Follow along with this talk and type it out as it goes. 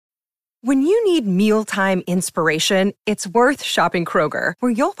When you need mealtime inspiration, it's worth shopping Kroger,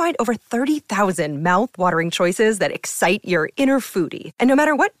 where you'll find over 30,000 mouth-watering choices that excite your inner foodie. And no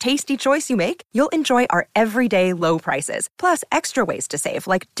matter what tasty choice you make, you'll enjoy our everyday low prices, plus extra ways to save,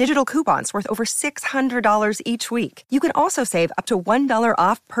 like digital coupons worth over $600 each week. You can also save up to $1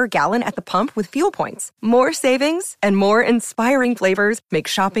 off per gallon at the pump with fuel points. More savings and more inspiring flavors make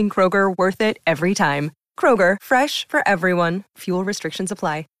shopping Kroger worth it every time. Kroger, fresh for everyone. Fuel restrictions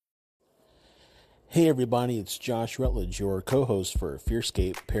apply. Hey everybody, it's Josh Rutledge, your co-host for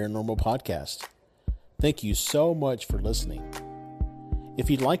Fearscape Paranormal Podcast. Thank you so much for listening. If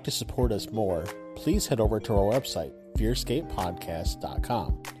you'd like to support us more, please head over to our website,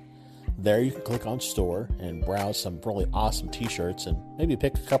 fearscapepodcast.com. There you can click on store and browse some really awesome t-shirts and maybe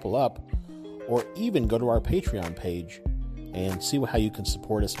pick a couple up, or even go to our Patreon page and see how you can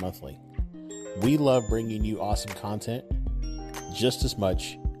support us monthly. We love bringing you awesome content just as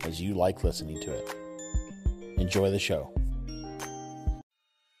much as you like listening to it. Enjoy the show.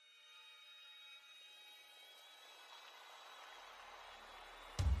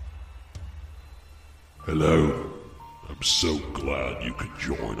 Hello. I'm so glad you could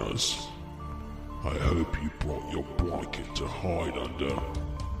join us. I hope you brought your blanket to hide under.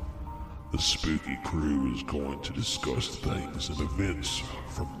 The spooky crew is going to discuss things and events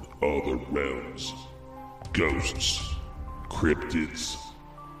from other realms. Ghosts, cryptids,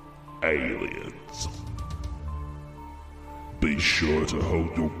 aliens. Be sure to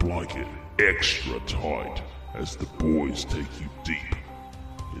hold your blanket extra tight as the boys take you deep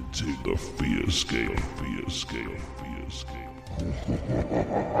into the Fearscape.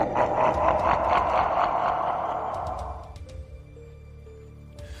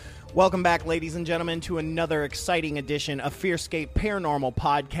 Welcome back, ladies and gentlemen, to another exciting edition of Fearscape Paranormal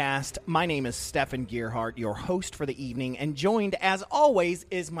Podcast. My name is Stefan Gearhart, your host for the evening, and joined, as always,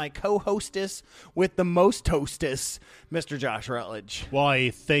 is my co-hostess with the most hostess, Mr. Josh Rutledge. Why,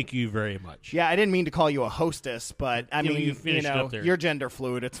 thank you very much. Yeah, I didn't mean to call you a hostess, but I mean, you finished up there. You're gender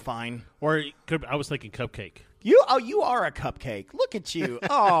fluid. It's fine. Or I was thinking cupcake. You are a cupcake. Look at you.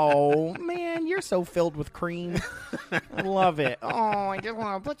 Oh, man, you're so filled with cream. I love it. Oh, I just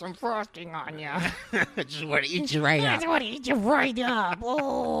want to put some frosting on you. I just want to eat you right I up. just want to eat you right up.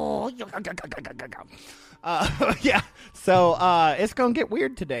 Oh, yeah. So it's going to get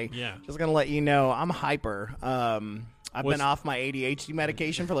weird today. Yeah. Just going to let you know I'm hyper. I've been off my ADHD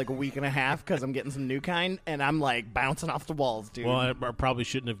medication for like a week and a half because I'm getting some new kind, and I'm like bouncing off the walls, dude. Well, I probably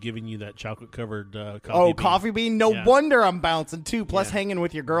shouldn't have given you that chocolate-covered coffee bean. Coffee bean? No wonder I'm bouncing, too. Plus, hanging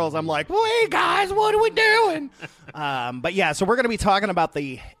with your girls, I'm like, well, hey, guys, what are we doing? But, yeah, so we're going to be talking about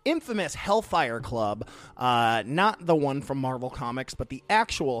the infamous Hellfire Club. Not the one from Marvel Comics, but the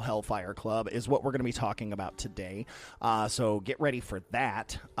actual Hellfire Club is what we're going to be talking about today. So get ready for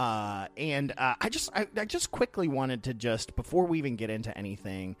that. And I just quickly wanted to before we even get into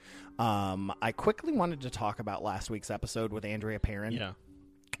anything, I quickly wanted to talk about last week's episode with Andrea Perron. Yeah.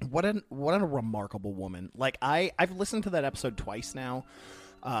 What a remarkable woman. Like, I've listened to that episode twice now,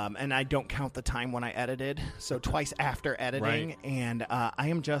 and I don't count the time when I edited, so twice after editing, Right. And I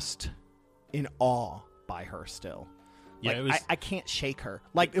am just in awe by her still. Yeah, Like, I can't shake her.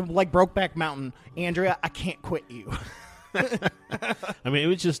 Like Brokeback Mountain, Andrea, I can't quit you. I mean, it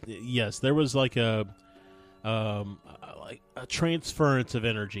was just, yes, there was like a transference of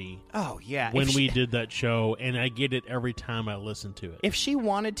energy. Oh, yeah. When we did that show, and I get it every time I listen to it. If she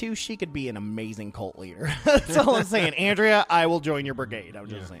wanted to, she could be an amazing cult leader. That's all I'm saying. Andrea, I will join your brigade. I'm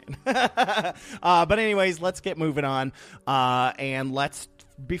just saying. But anyways, let's get moving on. And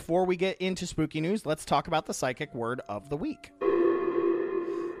before we get into spooky news, let's talk about the psychic word of the week.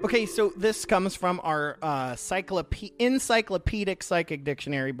 Okay, so this comes from our encyclopedic psychic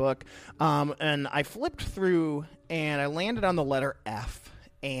dictionary book, and I flipped through, and I landed on the letter F,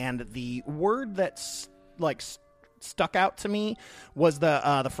 and the word that's stuck out to me was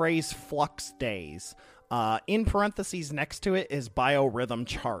the phrase flux days. In parentheses next to it is biorhythm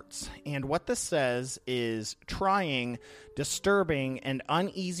charts. And what this says is trying, disturbing, and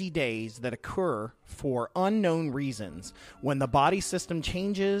uneasy days that occur for unknown reasons when the body system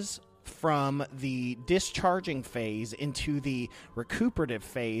changes from the discharging phase into the recuperative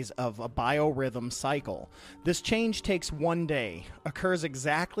phase of a biorhythm cycle. This change takes 1 day, occurs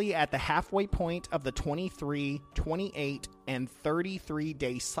exactly at the halfway point of the 23, 28, and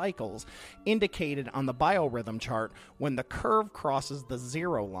 33-day cycles indicated on the biorhythm chart when the curve crosses the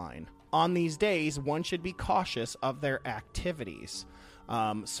 0 line. On these days, one should be cautious of their activities.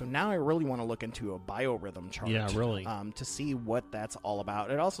 So now I really want to look into a biorhythm chart. Yeah, really. To see what that's all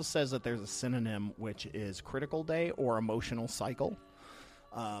about. It also says that there's a synonym, which is critical day or emotional cycle.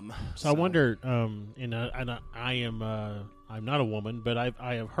 So I wonder, and I'm not a woman, but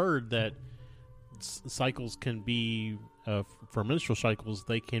I have heard that cycles can be for menstrual cycles,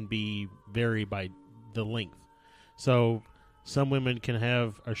 they can be vary by the length. So some women can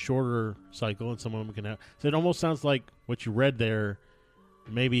have a shorter cycle, and some women can have. So it almost sounds like what you read there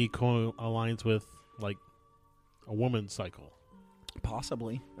maybe aligns with like a woman's cycle.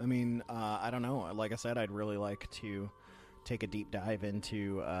 Possibly. I mean, I don't know. Like I said, I'd really like to take a deep dive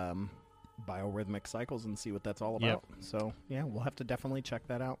into biorhythmic cycles and see what that's all about. Yep. So, yeah, we'll have to definitely check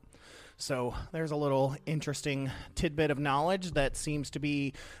that out. So there's a little interesting tidbit of knowledge that seems to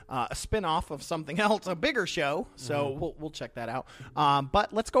be a spin-off of something else, a bigger show. So we'll check that out.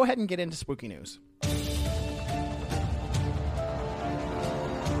 But let's go ahead and get into spooky news.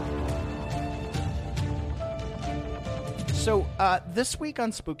 So this week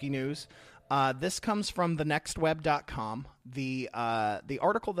on Spooky News, this comes from thenextweb.com. The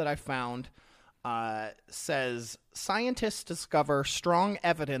article that I found says, scientists discover strong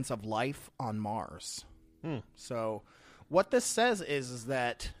evidence of life on Mars. So what this says is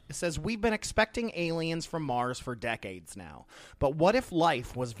that it says we've been expecting aliens from Mars for decades now. But what if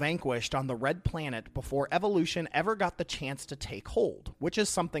life was vanquished on the red planet before evolution ever got the chance to take hold? Which is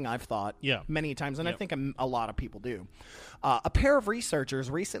something I've thought many times, and I think a lot of people do. A pair of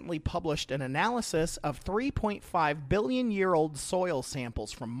researchers recently published an analysis of 3.5 billion-year-old soil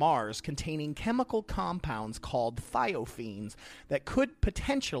samples from Mars containing chemical compounds called thiophenes that could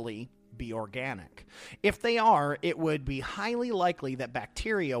potentially be organic. If they are, it would be highly likely that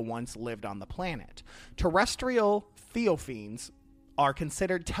bacteria once lived on the planet. Terrestrial thiophenes are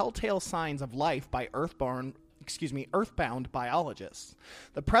considered telltale signs of life by earthbound biologists.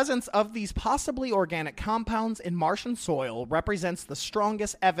 The presence of these possibly organic compounds in Martian soil represents the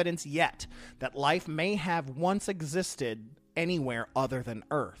strongest evidence yet that life may have once existed anywhere other than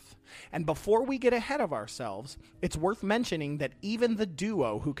Earth. And before we get ahead of ourselves, it's worth mentioning that even the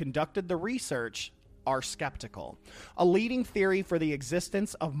duo who conducted the research are skeptical. A leading theory for the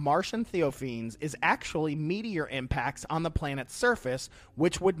existence of Martian thiophenes is actually meteor impacts on the planet's surface,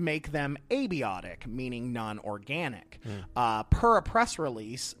 which would make them abiotic, meaning non-organic. Per a press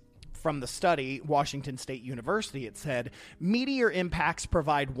release from the study, Washington State University, it said, meteor impacts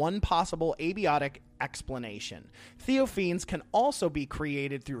provide one possible abiotic explanation. Thiophenes can also be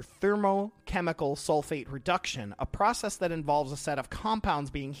created through thermochemical sulfate reduction, a process that involves a set of compounds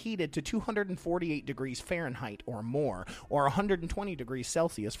being heated to 248 degrees Fahrenheit or more, or 120 degrees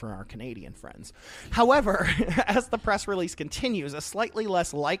Celsius for our Canadian friends. However, as the press release continues, a slightly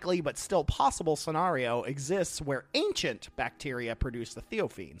less likely but still possible scenario exists where ancient bacteria produce the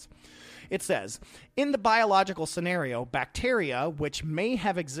thiophenes. It says, in the biological scenario, bacteria, which may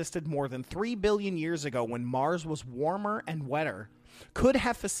have existed more than 3 billion years ago when Mars was warmer and wetter, could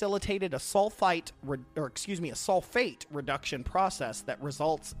have facilitated a sulfate reduction process that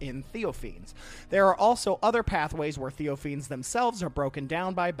results in thiophenes. There are also other pathways where thiophenes themselves are broken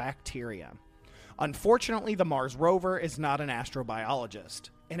down by bacteria. Unfortunately, the Mars rover is not an astrobiologist,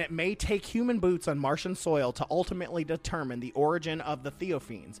 and it may take human boots on Martian soil to ultimately determine the origin of the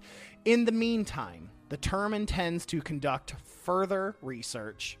thiophenes. In the meantime, the team intends to conduct further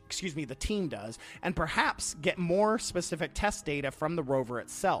research, the team does, and perhaps get more specific test data from the rover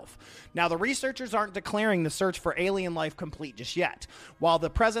itself. Now, the researchers aren't declaring the search for alien life complete just yet. While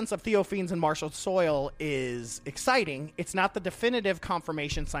the presence of thiophenes in Martian soil is exciting, it's not the definitive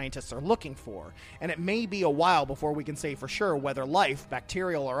confirmation scientists are looking for, and it may be a while before we can say for sure whether life,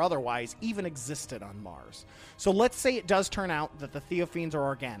 bacterial or otherwise, even existed on Mars. So let's say it does turn out that the thiophenes are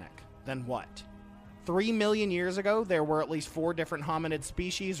organic. Then what? 3 million years ago, there were at least 4 different hominid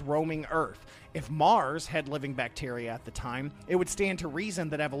species roaming Earth. If Mars had living bacteria at the time, it would stand to reason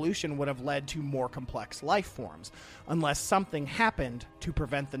that evolution would have led to more complex life forms, unless something happened to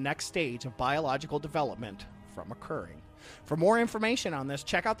prevent the next stage of biological development from occurring. For more information on this,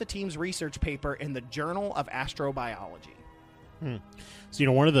 check out the team's research paper in the Journal of Astrobiology.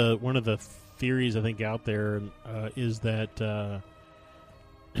 So, one of the theories I think out there is that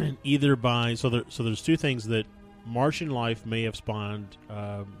either by there's 2 things that Martian life may have spawned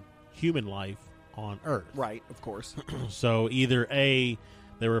human life on Earth. Right, of course. So either A,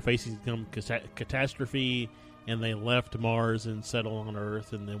 they were facing some catastrophe and they left Mars and settled on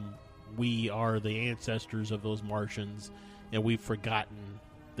Earth, and then we are the ancestors of those Martians, and we've forgotten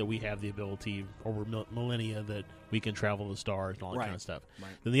that we have the ability over millennia that we can travel the stars and all that kind of stuff.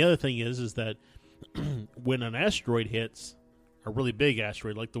 Right. Then the other thing is that when an asteroid hits, a really big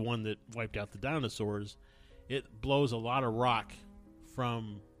asteroid like the one that wiped out the dinosaurs, it blows a lot of rock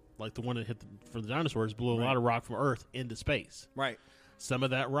from, like the one that hit for the dinosaurs, blew a lot of rock from Earth into space. Right. some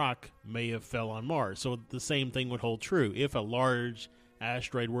of that rock may have fell on Mars. So the same thing would hold true. If a large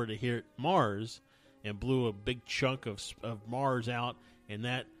asteroid were to hit Mars and blew a big chunk of Mars out, and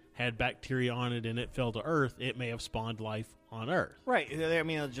that had bacteria on it and it fell to Earth, it may have spawned life on Earth. Right. I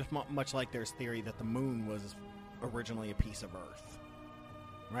mean, it's just much like there's theory that the moon was originally a piece of Earth.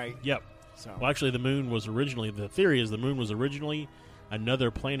 Right? Yep. So. Well, actually, the moon was originally another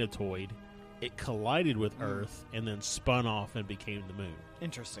planetoid. It collided with Earth and then spun off and became the moon.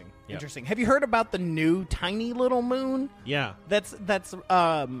 Interesting. Yep. Interesting. Have you heard about the new tiny little moon? Yeah. That's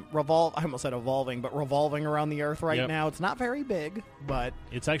I almost said evolving, but revolving around the Earth right Yep. now. It's not very big, but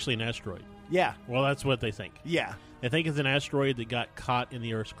It's actually an asteroid. yeah. Well, that's what they think. Yeah. They think it's an asteroid that got caught in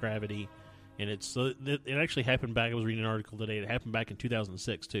the Earth's gravity, and it actually happened back. I was reading an article today. It happened back in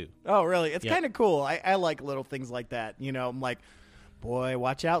 2006 too. Oh, really? It's Yep. kind of cool. I like little things like that. You know, I'm like, boy,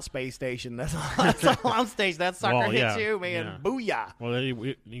 watch out, space station. That's a launch station. That sucker Well, hits yeah, you, man. yeah. Booyah. Well,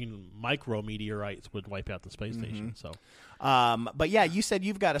 micrometeorites would wipe out the space station. So, But yeah, you said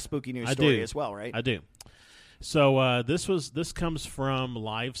you've got a spooky news story as well, right? I do. So this comes from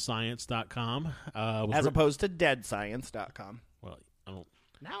livescience.com. As opposed to deadscience.com. Well, I don't.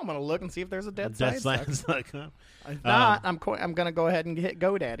 Now I'm going to look and see if there's a Dead Science. Deadscience.com. If not, I'm going to go ahead and hit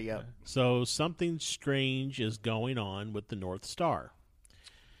GoDaddy up. So something strange is going on with the North Star.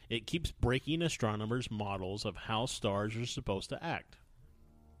 It keeps breaking astronomers' models of how stars are supposed to act.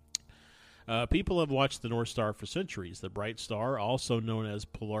 People have watched the North Star for centuries. The bright star, also known as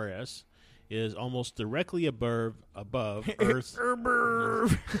Polaris, is almost directly above Earth's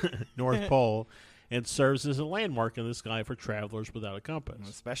North Pole and serves as a landmark in the sky for travelers without a compass.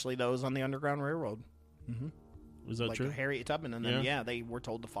 Especially those on the Underground Railroad. Is that like true? Harriet Tubman and them. Yeah. Yeah, they were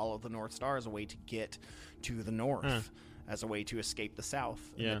told to follow the North Star as a way to get to the North, as a way to escape the South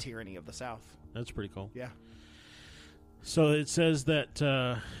and Yeah. the tyranny of the South. That's pretty cool. Yeah. So it says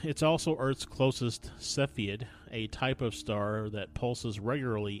that it's also Earth's closest Cepheid, a type of star that pulses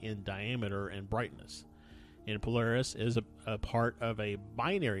regularly in diameter and brightness. And Polaris is a part of a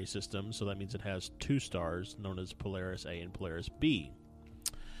binary system, so that means it has two stars known as Polaris A and Polaris B.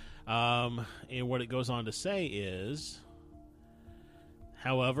 And what it goes on to say is,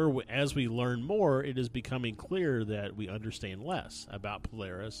 however, as we learn more, it is becoming clear that we understand less about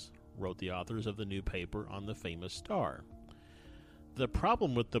Polaris, wrote the authors of the new paper on the famous star. The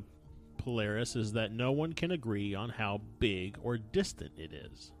problem with the Polaris is that no one can agree on how big or distant it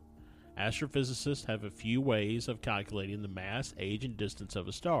is. Astrophysicists have a few ways of calculating the mass, age, and distance of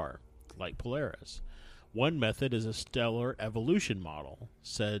a star, like Polaris. One method is a stellar evolution model,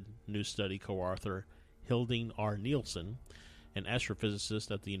 said new study co-author Hilding R. Nielsen, an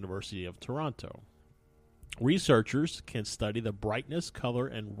astrophysicist at the University of Toronto. Researchers can study the brightness, color,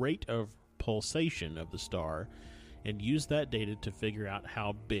 and rate of pulsation of the star and use that data to figure out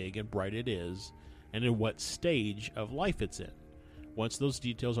how big and bright it is and in what stage of life it's in. Once those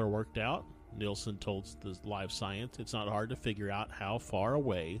details are worked out, Nielsen told the Live Science, it's not hard to figure out how far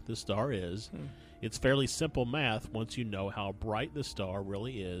away the star is. It's fairly simple math once you know how bright the star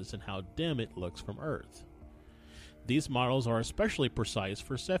really is and how dim it looks from Earth. These models are especially precise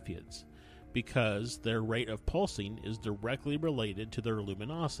for Cepheids because their rate of pulsing is directly related to their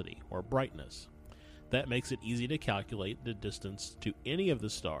luminosity, or brightness. That makes it easy to calculate the distance to any of the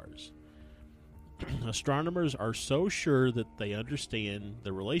stars. Astronomers are so sure that they understand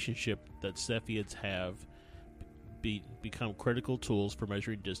the relationship that Cepheids have become critical tools for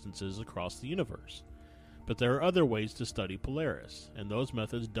measuring distances across the universe. But there are other ways to study Polaris, and those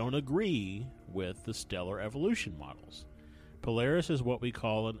methods don't agree with the stellar evolution models. Polaris is what we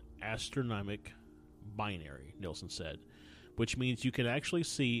call an astronomic binary, Nielsen said, which means you can actually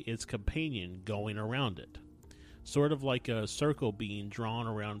see its companion going around it, sort of like a circle being drawn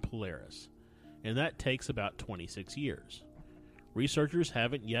around Polaris, and that takes about 26 years. Researchers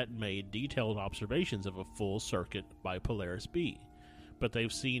haven't yet made detailed observations of a full circuit by Polaris B, but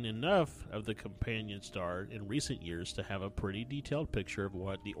they've seen enough of the companion star in recent years to have a pretty detailed picture of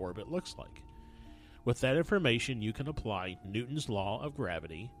what the orbit looks like. With that information, you can apply Newton's law of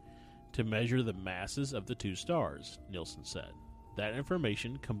gravity to measure the masses of the two stars, Nielsen said. That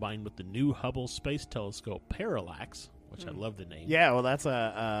information, combined with the new Hubble Space Telescope Parallax, which I love the name. Yeah, well, that's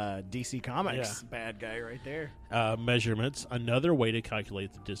a DC Comics bad guy right there. Measurements, another way to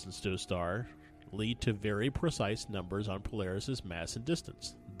calculate the distance to a star, lead to very precise numbers on Polaris's mass and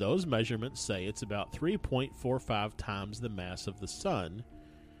distance. Those measurements say it's about 3.45 times the mass of the Sun,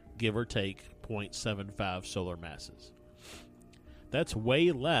 give or take 0.75 solar masses. That's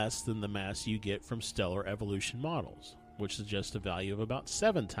way less than the mass you get from stellar evolution models, which suggests a value of about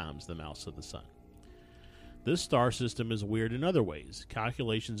 7 times the mass of the Sun. This star system is weird in other ways.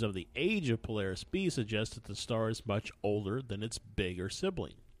 Calculations of the age of Polaris B suggest that the star is much older than its bigger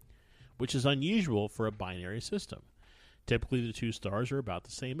sibling, which is unusual for a binary system. Typically, the two stars are about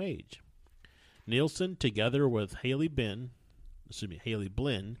the same age. Nielsen, together with Haley Blinn,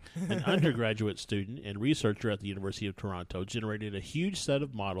 an undergraduate student and researcher at the University of Toronto, generated a huge set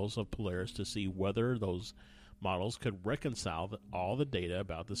of models of Polaris to see whether those models could reconcile all the data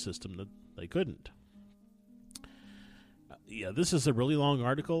about the system that they couldn't. This is a really long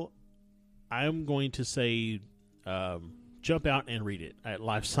article. I'm going to say jump out and read it at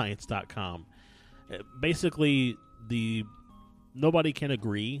livescience.com. Basically, nobody can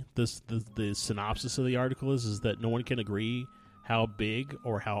agree. The synopsis of the article is that no one can agree how big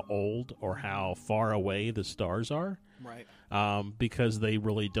or how old or how far away the stars are. Right. Because they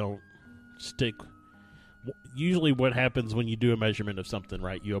really don't stick. Usually what happens when you do a measurement of something,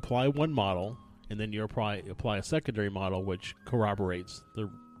 right? You apply one model, and then you apply a secondary model which corroborates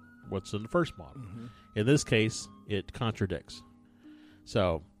what's in the first model. Mm-hmm. In this case, it contradicts.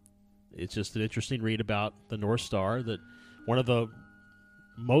 So it's just an interesting read about the North Star, that one of the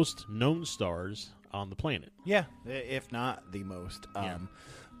most known stars on the planet. Yeah, if not the most. Yeah.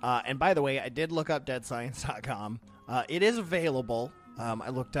 And by the way, I did look up deadscience.com. It is available. I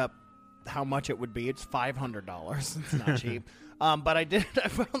looked up how much it would be. It's $500. It's not cheap. But I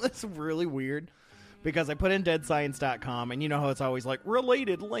found this really weird because I put in deadscience.com, and you know how it's always like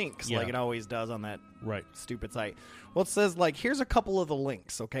related links, like it always does on that stupid site. Well, it says, like, here's a couple of the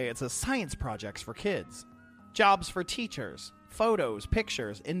links, okay? It says science projects for kids, jobs for teachers, photos,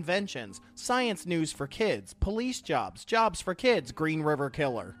 pictures, inventions, science news for kids, police jobs, jobs for kids, Green River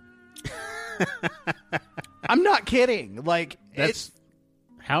Killer. I'm not kidding. Like,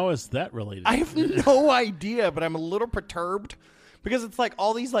 how is that related? I have no idea, but I'm a little perturbed because it's like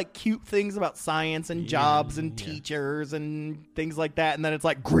all these like cute things about science and jobs and teachers and things like that, and then it's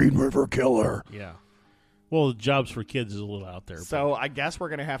like Green River Killer. Yeah. Well, jobs for kids is a little out there. So I guess we're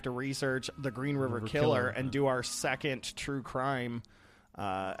going to have to research the Green River Killer and do our second true crime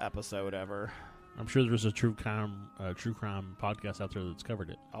episode ever. I'm sure there's a true crime podcast out there that's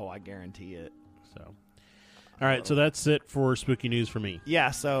covered it. Oh, I guarantee it. So, all right, so that's it for spooky news for me.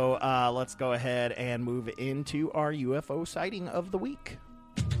 Yeah, so let's go ahead and move into our UFO sighting of the week.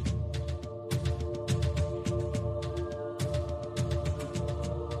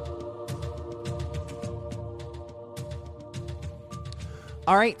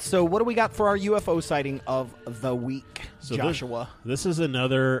 All right, so what do we got for our UFO sighting of the week, so Joshua? This is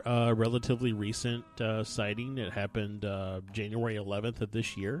another relatively recent sighting. It happened January 11th of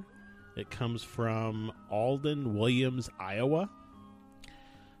this year. It comes from Alden, Williams, Iowa.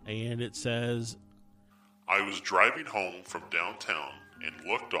 And it says, I was driving home from downtown and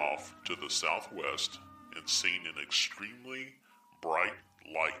looked off to the southwest and seen an extremely bright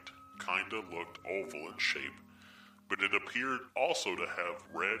light. Kinda looked oval in shape, but it appeared also to have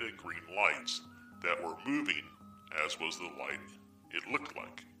red and green lights that were moving, as was the light it looked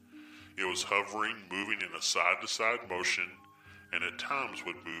like. It was hovering, moving in a side-to-side motion, and at times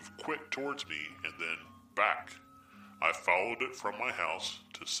would move quick towards me and then back. I followed it from my house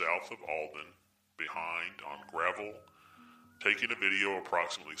to south of Alden, behind on gravel, taking a video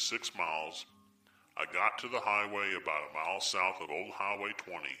approximately 6 miles. I got to the highway about a mile south of Old Highway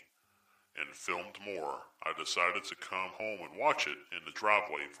 20 and filmed more. I decided to come home and watch it in the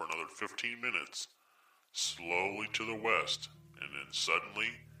driveway for another 15 minutes, slowly to the west, and then suddenly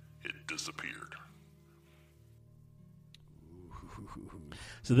it disappeared.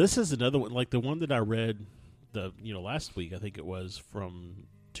 So this is another one, like the one that I read last week, I think it was from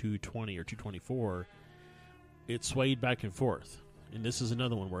 220 or 224. It swayed back and forth. And this is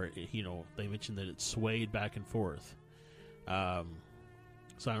another one where, they mentioned that it swayed back and forth.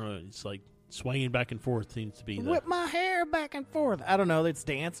 So I don't know, it's like swaying back and forth seems to be whip my hair back and forth. I don't know, it's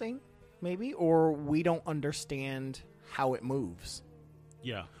dancing, maybe, or we don't understand how it moves.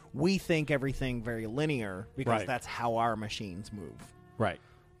 Yeah. We think everything very linear because that's how our machines move. Right.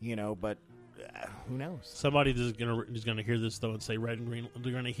 But who knows? Somebody is gonna hear this though and say red and green.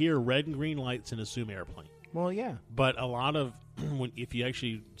 They're gonna hear red and green lights and assume airplane. Well, yeah. But a lot of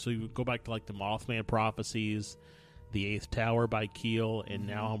you go back to like the Mothman prophecies, the Eighth Tower by Keel, and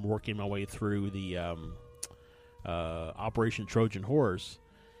now I'm working my way through the Operation Trojan Horse,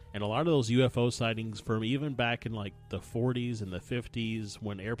 and a lot of those UFO sightings from even back in like the 40s and the 50s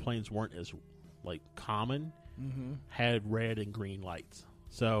when airplanes weren't as like common, had red and green lights.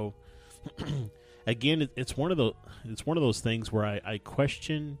 So again, it's one of those things where I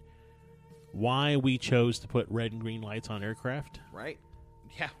question why we chose to put red and green lights on aircraft. Right?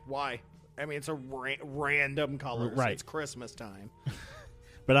 Yeah. Why? I mean, it's a random color. Right. So it's Christmas time.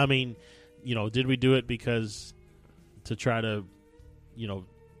 But I mean, did we do it because to try to,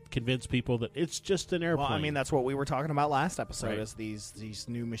 convince people that it's just an airplane? Well, I mean, that's what we were talking about last episode, Right. is these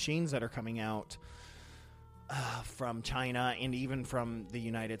new machines that are coming out from China and even from the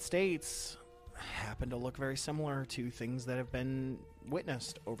United States happen to look very similar to things that have been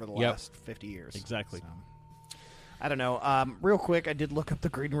witnessed over the Yep. last 50 years. Exactly. So, I don't know. Real quick, I did look up the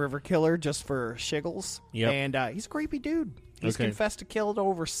Green River Killer just for shiggles. Yep. And he's a creepy dude. He's Okay. confessed to killed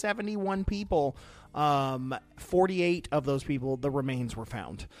over 71 people. 48 of those people, the remains were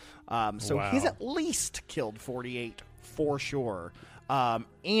found. So Wow. he's at least killed 48 for sure. And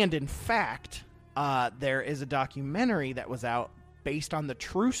in fact, there is a documentary that was out based on the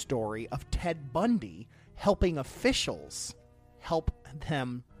true story of Ted Bundy helping officials help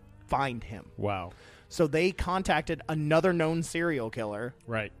them find him. Wow. So they contacted another known serial killer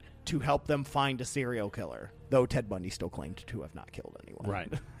Right. to help them find a serial killer, though Ted Bundy still claimed to have not killed anyone.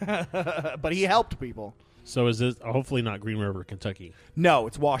 Right. But he helped people. So is this hopefully not Green River, Kentucky? No,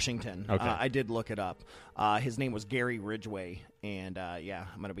 it's Washington. Okay. I did look it up. His name was Gary Ridgway, and yeah,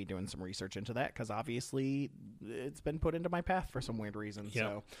 I'm going to be doing some research into that because obviously it's been put into my path for some weird reason. Yeah.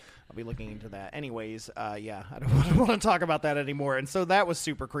 So I'll be looking into that. Anyways, yeah, I don't want to talk about that anymore. And so that was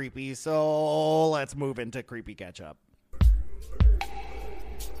super creepy. So let's move into creepy catch up.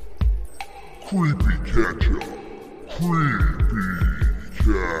 Creepy ketchup. Creepy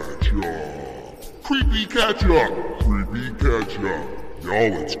ketchup. Creepy ketchup. Creepy ketchup.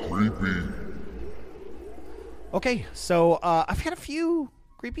 Y'all, it's creepy. Okay, so I've had a few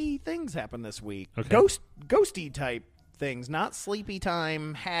creepy things happen this week. Okay. Ghosty type things, not sleepy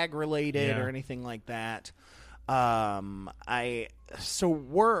time, hag related Yeah. or anything like that.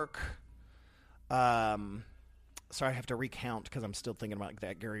 Work. Sorry, I have to recount because I'm still thinking about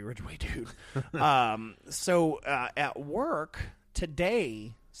that Gary Ridgway dude. At work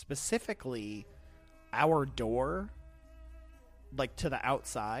today, specifically, our door, like to the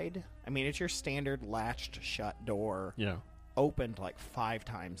outside, I mean, it's your standard latched shut door, Yeah. opened like 5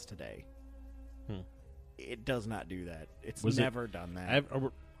 times today. It does not do that. It's Was it- never done that. I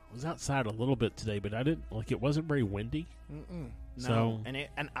was outside a little bit today, but I didn't it wasn't very windy. No, So-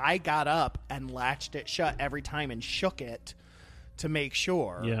 and I got up and latched it shut every time and shook it to make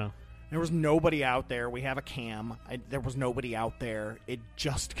sure. Yeah. There was nobody out there. We have a cam. There was nobody out there. It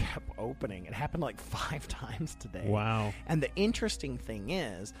just kept opening. It happened like 5 times today. Wow. And the interesting thing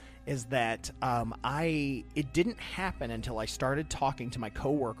is that it didn't happen until I started talking to my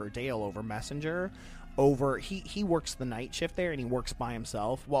coworker Dale over Messenger. He works the night shift there and he works by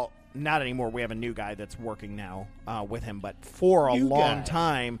himself. Well, not anymore. We have a new guy that's working now with him, but for a long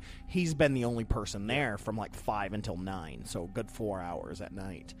time he's been the only person there from like 5 until 9, so a good 4 hours at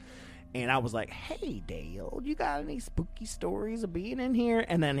night. And I was like, hey, Dale, you got any spooky stories of being in here?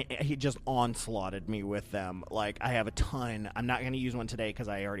 And then he just onslaughted me with them. Like, I have a ton. I'm not going to use one today because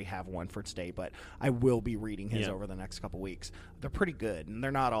I already have one for today, but I will be reading his over the next couple weeks. They're pretty good, and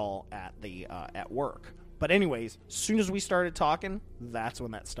they're not all at the at work. But anyways, as soon as we started talking, that's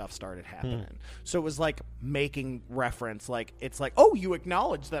when that stuff started happening. So it was like making reference, like it's like, oh, you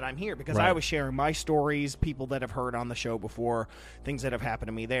acknowledge that I'm here because I Right. was sharing my stories, people that have heard on the show before, things that have happened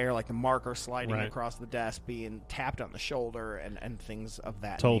to me there, like the marker sliding Right. across the desk, being tapped on the shoulder, and things of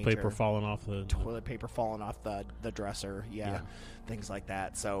that Toilet nature. paper falling off the Toilet paper falling off the dresser, things like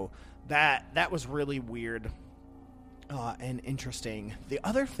that. So that was really weird. And interesting. The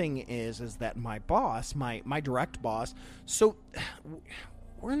other thing is that my boss, my direct boss, so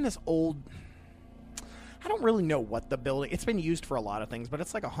we're in this old, I don't really know what the building, it's been used for a lot of things, but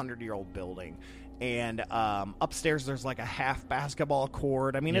it's like a 100-year-old building. And upstairs there's like a half basketball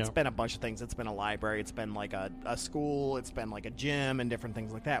court. I mean, it's been a bunch of things. It's been a library. It's been like a school. It's been like a gym and different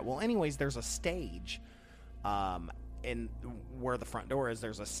things like that. Well, anyways, there's a stage. In where the front door is,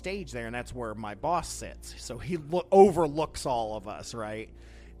 there's a stage there, and that's where my boss sits. So he overlooks all of us, right?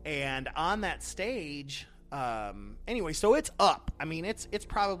 And on that stage, anyway, so it's up. I mean, it's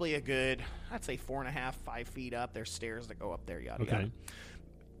probably a good, I'd say 4.5, 5 feet up. There's stairs that go up there, yada yada.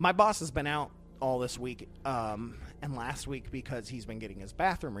 My boss has been out all this week and last week because he's been getting his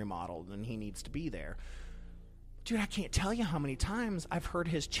bathroom remodeled, and he needs to be there. Dude, I can't tell you how many times I've heard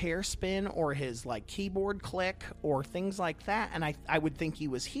his chair spin or his like keyboard click or things like that, and I would think he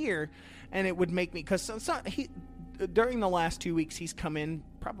was here, and it would make me, because during the last 2 weeks he's come in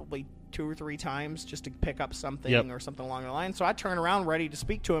probably 2 or 3 times just to pick up something or something along the line. So I turn around ready to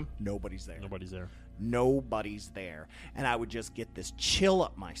speak to him. Nobody's there. Nobody's there, and I would just get this chill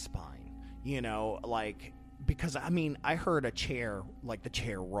up my spine. You know, like because, I mean, I heard a chair, like the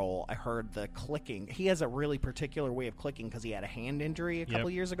chair roll. I heard the clicking. He has a really particular way of clicking because he had a hand injury a couple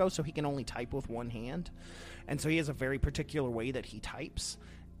years ago, so he can only type with one hand. And so he has a very particular way that he types,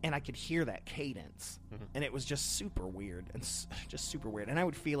 and I could hear that cadence. And it was just super weird, just super weird. And I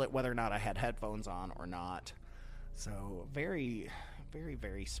would feel it whether or not I had headphones on or not. So very, very,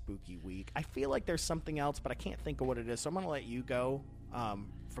 very spooky week. I feel like there's something else, but I can't think of what it is. So I'm going to let you go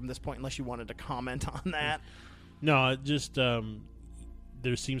from this point, unless you wanted to comment on that. No, just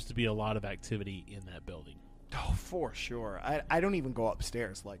there seems to be a lot of activity in that building. Oh, for sure. I don't even go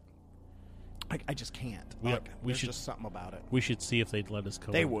upstairs. Like, I just can't. There's just something about it. We should see if they'd let us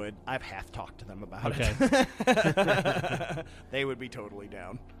go. They would. I've half talked to them about it. They would be totally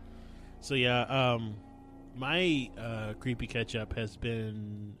down. So, yeah, my creepy catch-up has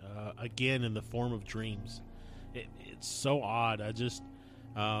been, again, in the form of dreams. It's so odd.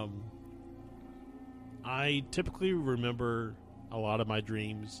 I typically remember a lot of my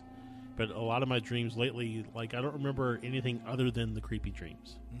dreams, but a lot of my dreams lately, like, I don't remember anything other than the creepy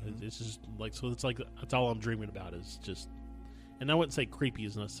dreams. It's just like, so it's like, that's all I'm dreaming about is just, and I wouldn't say creepy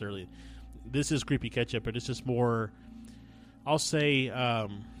is necessarily, this is creepy catch-up, but it's just more, I'll say,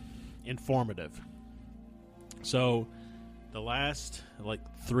 informative. So the last,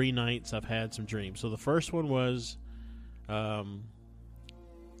 3 nights I've had some dreams. So the first one was,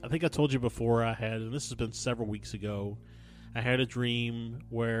 I think I told you before and this has been several weeks ago, I had a dream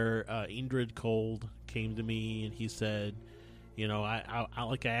where Indrid Cold came to me and he said, I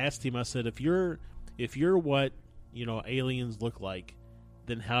asked him, I said, if you're what, aliens look like,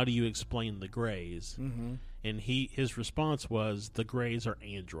 then how do you explain the Greys? Mm-hmm. And his response was, the Greys are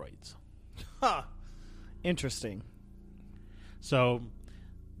androids. Huh. Interesting. So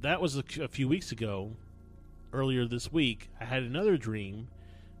that was a few weeks ago. Earlier this week, I had another dream.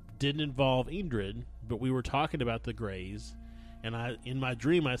 Didn't involve Indrid, but we were talking about the Greys. And in my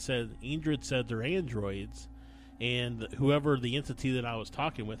dream, I said, Indrid said they're androids. And whoever the entity that I was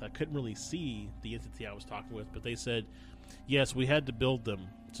talking with, I couldn't really see the entity I was talking with, but they said, yes, we had to build them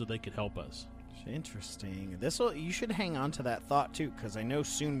so they could help us. Interesting. You should hang on to that thought, too, because I know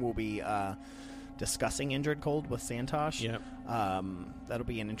soon we'll be discussing Indrid Cold with Santosh. Yep. That'll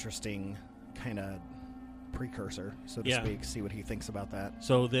be an interesting kind of precursor, so to speak. See what he thinks about that.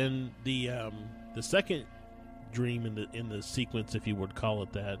 So then the second dream in the sequence, if you would call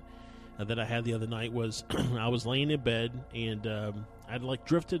it that I had the other night was I was laying in bed and I'd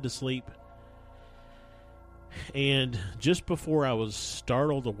drifted to sleep, and just before I was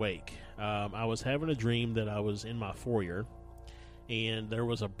startled awake, I was having a dream that I was in my foyer. And there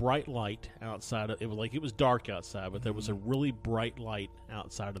was a bright light outside. It was dark outside, but there was a really bright light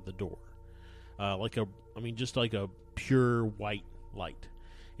outside of the door, just like a pure white light,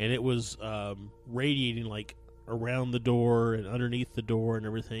 and it was radiating around the door and underneath the door and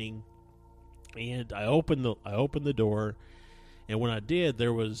everything. And I opened the door, and when I did,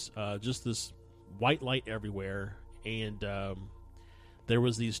 there was just this white light everywhere, and there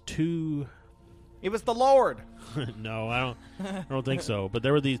was these two. It was the Lord. No, I don't think so. But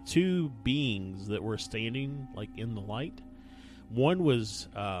there were these two beings that were standing in the light. One was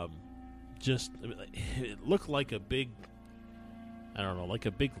it looked like a big, I don't know, like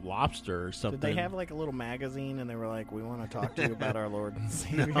a big lobster or something. Did they have a little magazine and they were like, we want to talk to you about our Lord and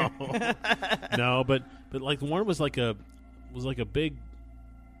Savior? No, but one was like a big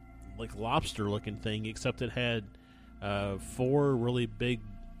lobster looking thing, except it had 4 really big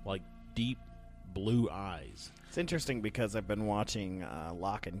deep blue eyes. It's interesting because I've been watching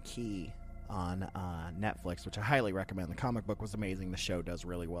Lock and Key on Netflix, which I highly recommend. The comic book was amazing. The show does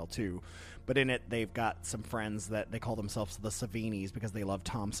really well too. But in it, they've got some friends that they call themselves the Savinis because they love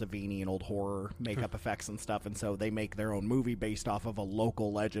Tom Savini and old horror makeup effects and stuff. And so they make their own movie based off of a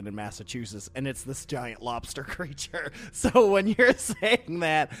local legend in Massachusetts, and it's this giant lobster creature. So when you're saying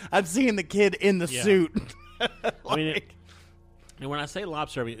that, I'm seeing the kid in the suit. I mean, and when I say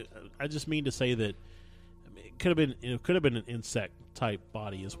lobster, I just mean to say that it could have been an insect type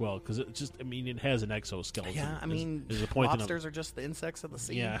body as well, because it just, it has an exoskeleton. Yeah, lobsters are just the insects of the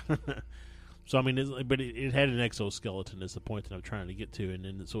sea. Yeah. So it had an exoskeleton is the point that I'm trying to get to, and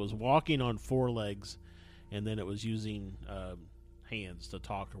then so it was walking on 4 legs, and then it was using hands to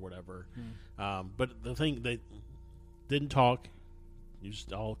talk or whatever. But the thing, they didn't talk,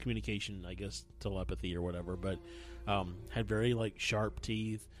 used all communication, I guess, telepathy or whatever, but had very sharp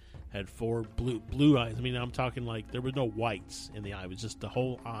teeth, had 4 blue eyes. I'm talking there were no whites in the eye. It was just the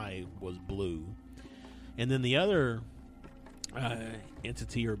whole eye was blue. And then the other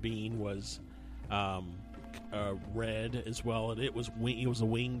entity or being was red as well, and it was a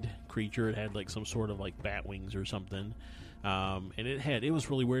winged creature. It had like some sort of like bat wings or something, and it was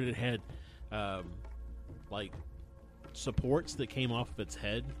really weird. It had like supports that came off of its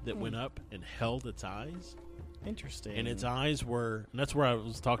head that went up and held its eyes. Interesting. And its eyes were, and that's where I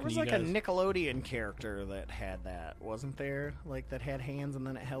was talking to you There was guys. like a Nickelodeon character that had that, wasn't there? Like that had hands and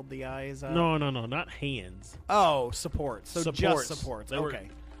then it held the eyes up. No, not hands. Oh, supports. So Supports. just supports. They were- Okay.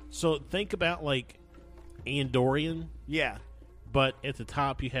 So think about like Andorian, Yeah. but at the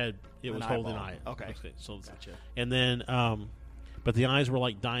top you had it An was holding eyeball. eye. Okay. So Gotcha. and then but the eyes were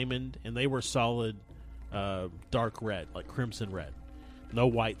like diamond and they were solid dark red, like crimson red. No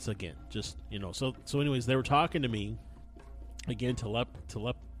whites again. Just, so anyways, they were talking to me again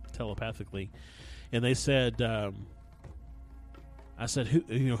telepathically, and they said I said,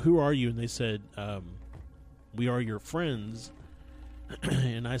 who are you? And they said, we are your friends.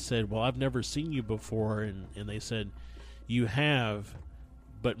 And I said, well, I've never seen you before. And they said, you have,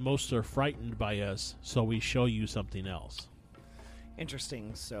 but most are frightened by us, so we show you something else.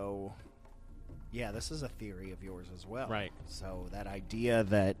 Interesting. So, yeah, this is a theory of yours as well. Right. So that idea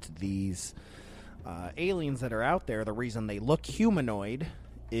that these aliens that are out there, the reason they look humanoid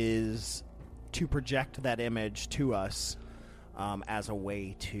is to project that image to us as a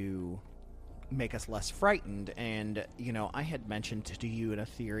way to make us less frightened. And, I had mentioned to you in a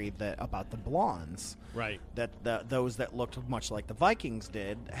theory that about the blondes. Right. That those that looked much like the Vikings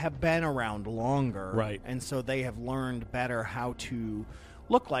did have been around longer. Right. And so they have learned better how to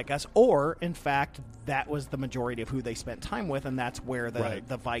look like us, or in fact that was the majority of who they spent time with, and that's where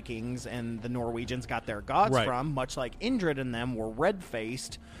the Vikings and the Norwegians got their gods from, much like Indrid and them were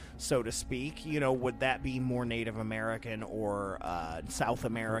red-faced, so to speak. Would that be more Native American or South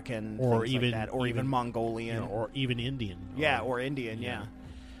American, or things even like that, or even Mongolian, or even Indian. or Indian, yeah.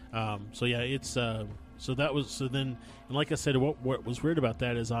 So yeah, it's so then, and like I said, what was weird about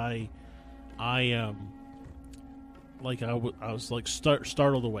that is I was like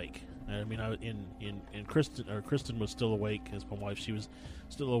startled awake. I mean, Kristen was still awake as my wife. She was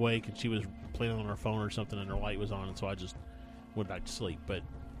still awake and she was playing on her phone or something, and her light was on, and so I just went back to sleep. But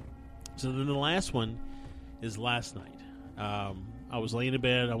so then the last one is last night. I was laying in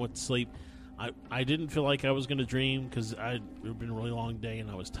bed. I went to sleep. I didn't feel like I was going to dream because it had been a really long day and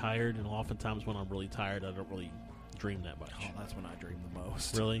I was tired. And oftentimes when I'm really tired, I don't really dream that much. Oh, that's when I dream the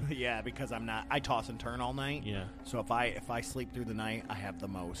most. Really? Yeah, because I toss and turn all night. Yeah. So if I sleep through the night, I have the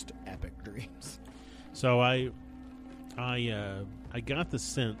most epic dreams. So I got the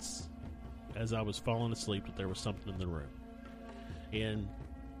sense as I was falling asleep that there was something in the room. And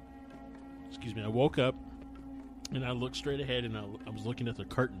I woke up and I looked straight ahead and I was looking at the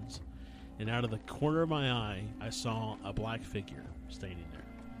curtains, and out of the corner of my eye I saw a black figure standing there.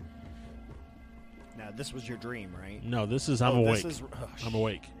 Now, this was your dream, right? No, I'm awake. I'm awake.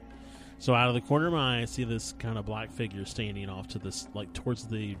 awake. So out of the corner of my eye, I see this kind of black figure standing off to this, like towards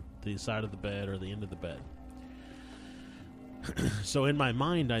the side of the bed or the end of the bed. So in my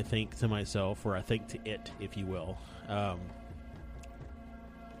mind, I think to myself, or I think to it, if you will,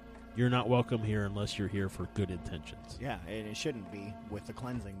 you're not welcome here unless you're here for good intentions. Yeah, and it shouldn't be with the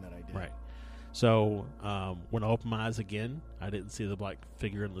cleansing that I did. Right. So when I opened my eyes again, I didn't see the black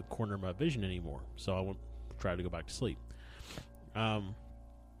figure in the corner of my vision anymore. So I tried to go back to sleep. A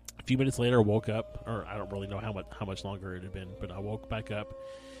few minutes later, I woke up, or I don't really know how much longer it had been, but I woke back up,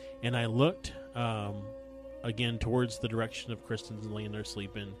 and I looked again towards the direction of Kristen's laying there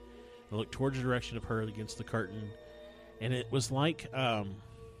sleeping. I looked towards the direction of her against the curtain, and it was like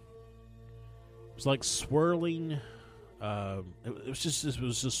swirling. It was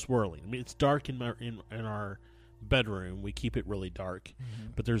just swirling. I mean, it's dark in our bedroom. We keep it really dark,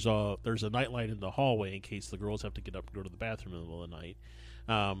 but there's a nightlight in the hallway in case the girls have to get up and go to the bathroom in the middle of the night.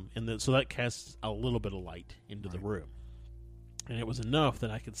 So that casts a little bit of light into the room, and it was enough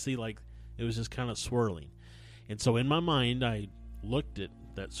that I could see like it was just kind of swirling. And so in my mind, I looked at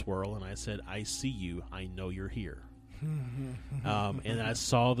that swirl and I said, "I see you. I know you're here." And I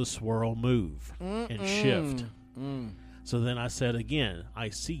saw the swirl move and shift. So then I said again, "I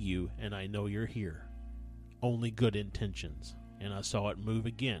see you and I know you're here. Only good intentions." And I saw it move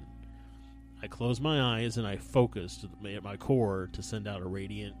again. I closed my eyes and I focused at my core to send out a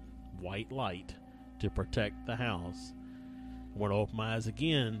radiant white light to protect the house. When I opened my eyes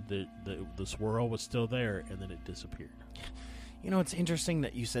again, the swirl was still there, and then it disappeared. You know, it's interesting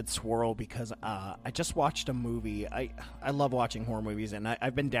that you said swirl because I just watched a movie. I love watching horror movies, and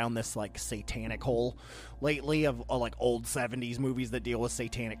I've been down this like satanic hole lately of like old 70s movies that deal with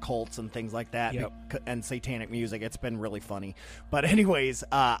satanic cults and things like that, and satanic music. It's been really funny. But anyways,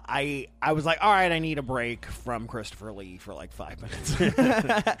 I was like, all right, I need a break from Christopher Lee for like 5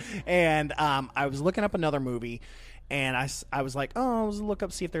 minutes, and I was looking up another movie. And I was like, oh, let's look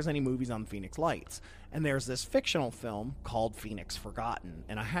up, see if there's any movies on Phoenix Lights. And there's this fictional film called Phoenix Forgotten.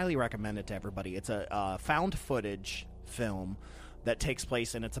 And I highly recommend it to everybody. It's a found footage film that takes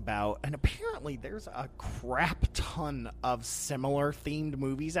place, and it's about, and apparently there's a crap ton of similar themed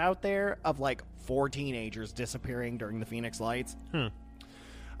movies out there of like 4 teenagers disappearing during the Phoenix Lights.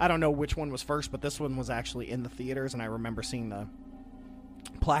 I don't know which one was first, but this one was actually in the theaters, and I remember seeing the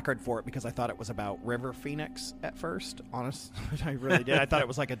placard for it because I thought it was about River Phoenix at first. Honest, I really did. I thought it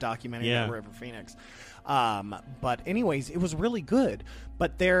was like a documentary about River Phoenix. But anyways, it was really good.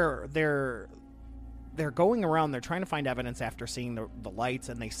 But they're going around. They're trying to find evidence after seeing the lights,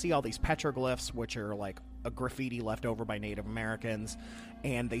 and they see all these petroglyphs, which are like a graffiti left over by Native Americans,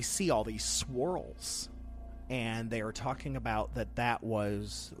 and they see all these swirls. And they were talking about that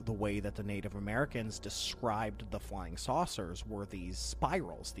was the way that the Native Americans described the flying saucers were these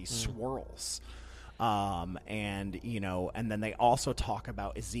spirals, these swirls. And, you know, and then they also talk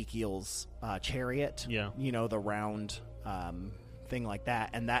about Ezekiel's chariot, you know, the round thing like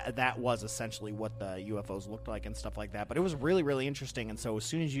that. And that was essentially what the UFOs looked like and stuff like that. But it was really, really interesting. And so as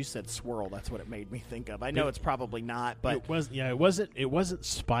soon as you said swirl, that's what it made me think of. I know it's probably not, but it wasn't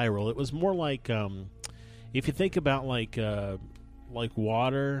spiral. It was more like if you think about like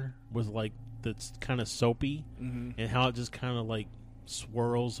water with like that's kind of soapy, and how it just kind of like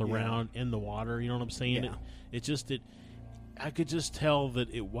swirls around in the water, you know what I'm saying? Yeah. I could just tell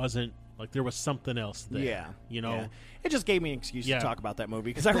that it wasn't like there was something else there. Yeah, you know, yeah. It just gave me an excuse to talk about that movie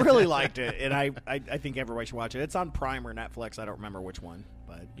because I really liked it, and I think everybody should watch it. It's on Prime or Netflix. I don't remember which one,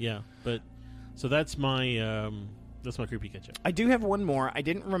 but so that's my. That's my creepy catch-up. I do have one more. I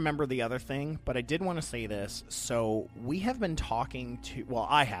didn't remember the other thing, but I did want to say this. So we have been talking to, well,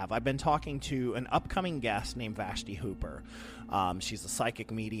 I've been talking to an upcoming guest named Vashti Hooper. She's a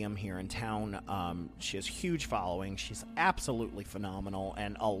psychic medium here in town. She has huge following. She's absolutely phenomenal,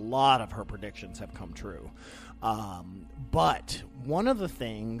 and a lot of her predictions have come true. But one of the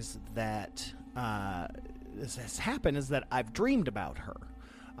things that has happened is that I've dreamed about her.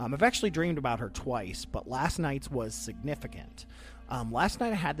 I've actually dreamed about her twice, but last night's was significant. Last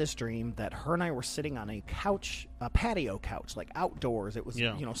night I had this dream that her and I were sitting on a couch, a patio couch, like outdoors. It was,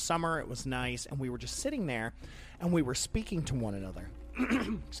 you know, summer. It was nice, and we were just sitting there, and we were speaking to one another.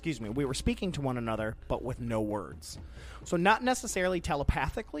 Excuse me. We were speaking to one another, but with no words. So not necessarily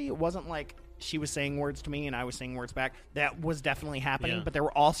telepathically. It wasn't like she was saying words to me and I was saying words back. That was definitely happening, but there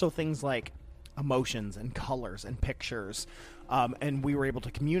were also things like emotions and colors and pictures, and we were able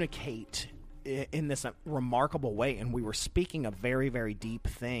to communicate in this remarkable way, and we were speaking of very, very deep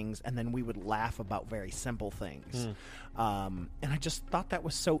things, and then we would laugh about very simple things. And I just thought that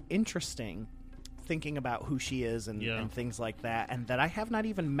was so interesting, thinking about who she is and things like that, and that I have not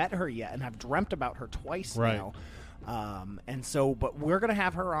even met her yet, and I've dreamt about her twice now. And so, but we're going to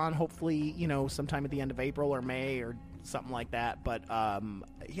have her on hopefully, you know, sometime at the end of April or May or something like that. But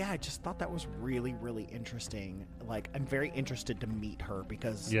yeah, I just thought that was really, really interesting. Like, I'm very interested to meet her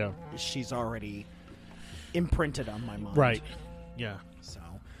because she's already imprinted on my mind. Right. Yeah. So,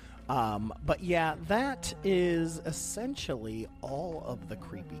 but yeah, that is essentially all of the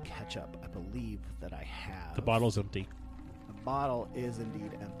creepy ketchup, I believe, that I have. The bottle's empty. The bottle is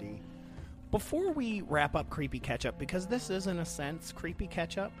indeed empty. Before we wrap up Creepy Ketchup, because this is, in a sense, Creepy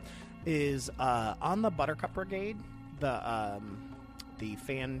Ketchup, is on the Buttercup Brigade, the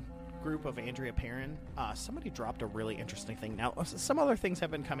fan group of Andrea Perrin, somebody dropped a really interesting thing. Now, some other things have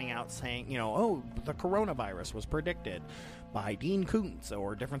been coming out saying, you know, oh, the coronavirus was predicted by Dean Koontz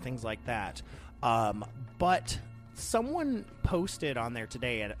or different things like that. But someone posted on there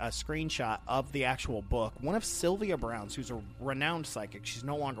today a screenshot of the actual book. One of Sylvia Brown's, who's a renowned psychic. She's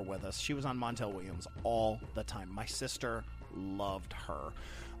no longer with us. She was on Montel Williams all the time. My sister loved her.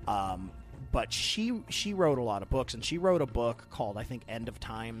 But she wrote a lot of books, and she wrote a book called, I think, End of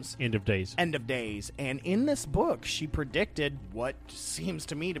Times. End of Days. End of Days. And in this book, she predicted what seems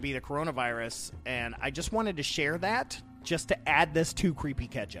to me to be the coronavirus. And I just wanted to share that just to add this to Creepy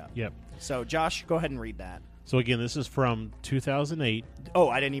Ketchup. Yep. So, Josh, go ahead and read that. So, again, this is from 2008. Oh,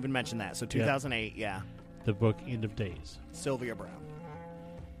 I didn't even mention that. So, 2008, yeah. The book End of Days. Sylvia Brown.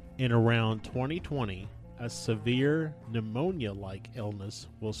 In around 2020, a severe pneumonia-like illness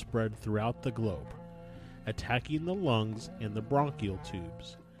will spread throughout the globe. attacking the lungs and the bronchial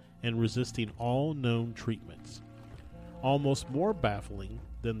tubes, and resisting all known treatments. Almost more baffling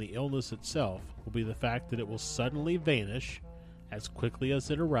than the illness itself will be the fact that it will suddenly vanish as quickly as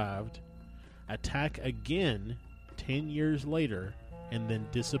it arrived, attack again 10 years later, and then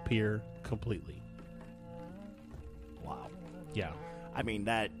disappear completely. Wow. Yeah. I mean,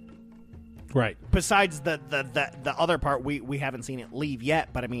 that... Right. Besides the other part, we haven't seen it leave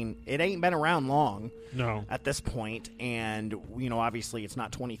yet, but I mean, it ain't been around long. No. At this point, and obviously it's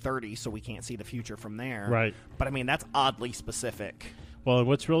not 2030, so we can't see the future from there. Right. But I mean, that's oddly specific. Well, and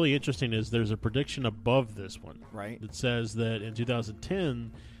what's really interesting is there's a prediction above this one. Right. That says that in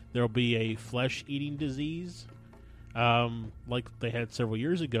 2010 there will be a flesh-eating disease, like they had several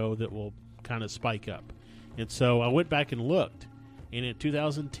years ago, that will kind of spike up. And so I went back and looked. And in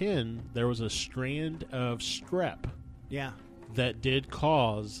 2010, there was a strand of strep Yeah. that did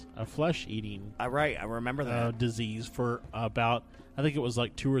cause a flesh-eating Right. I remember that. disease for about, I think it was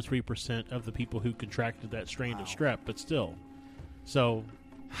like 2 or 3% of the people who contracted that strain of strep, but still. So,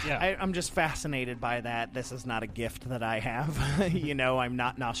 yeah. I'm just fascinated by that. This is not a gift that I have. I'm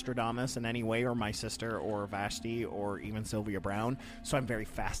not Nostradamus in any way, or my sister, or Vashti, or even Sylvia Brown. So I'm very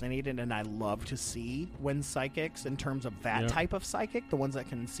fascinated, and I love to see when psychics, in terms of that type of psychic, the ones that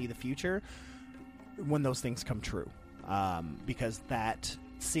can see the future, when those things come true. Because that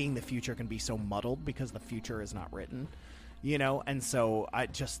seeing the future can be so muddled because the future is not written. And so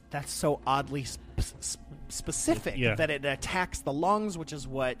that's so oddly specific that it attacks the lungs, which is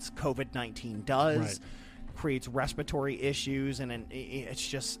what COVID-19 does, Right. creates respiratory issues, and it's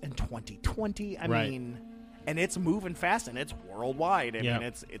just in 2020. I mean, and it's moving fast, and it's worldwide. I mean,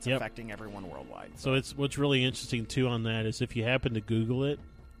 it's affecting everyone worldwide. So it's what's really interesting too on that is if you happen to Google it,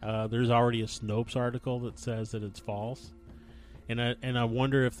 there's already a Snopes article that says that it's false. And I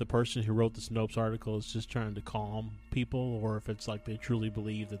wonder if the person who wrote the Snopes article is just trying to calm people, or if it's like they truly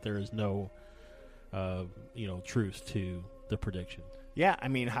believe that there is no, truth to the prediction. Yeah, I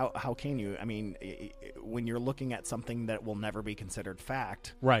mean, how can you? I mean, when you're looking at something that will never be considered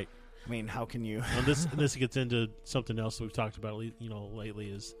fact, Right. I mean, how can you? And this gets into something else that we've talked about, lately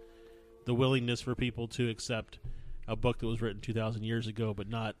is the willingness for people to accept a book that was written 2,000 years ago, but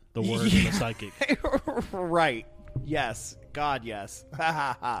not the word of a psychic. Right. Yes. God, yes. Ha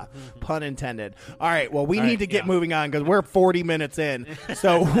ha ha. Pun intended. All right. Well, we need to get moving on because we're 40 minutes in.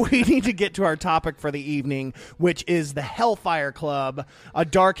 So we need to get to our topic for the evening, which is the Hellfire Club, a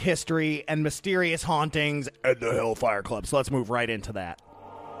dark history and mysterious hauntings at the Hellfire Club. So let's move right into that.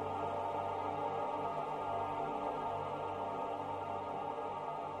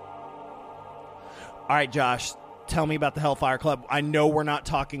 All right, Josh, tell me about the Hellfire Club. I know we're not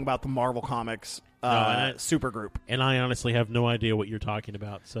talking about the Marvel Comics supergroup. And I honestly have no idea what you're talking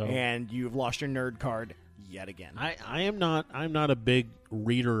about. So, and you've lost your nerd card yet again. I'm not a big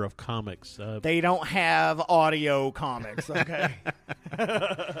reader of comics. They don't have audio comics, okay?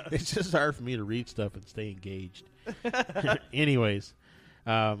 It's just hard for me to read stuff and stay engaged. Anyways,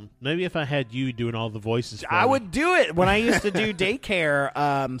 maybe if I had you doing all the voices for I me. would do it. When I used to do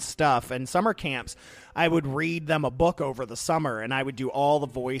daycare stuff and summer camps, I would read them a book over the summer, and I would do all the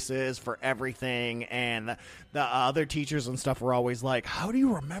voices for everything, and the other teachers and stuff were always like, how do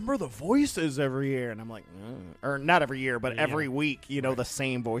you remember the voices every year? And I'm like, or not every year, but every week, the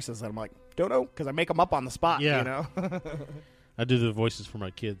same voices. And I'm like, don't know, because I make them up on the spot, I do the voices for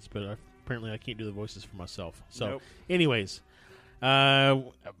my kids, but apparently I can't do the voices for myself. So, Nope. Anyways,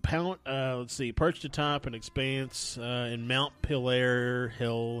 let's see, perched atop an expanse in Mount Pilaire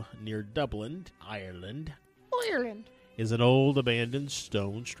Hill near Dublin, Ireland, is an old abandoned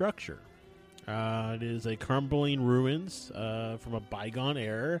stone structure. It is a crumbling ruins from a bygone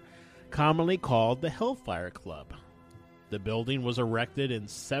era, commonly called the Hellfire Club. The building was erected in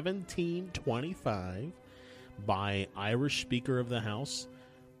 1725 by Irish Speaker of the House,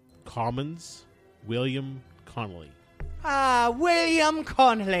 Commons William Connolly. William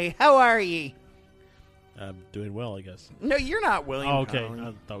Connolly, how are ye? I'm doing well, I guess. No, you're not William Oh, okay. Connolly.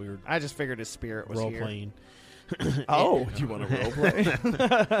 I thought we were I just figured his spirit was role here. playing. Oh, do you want to role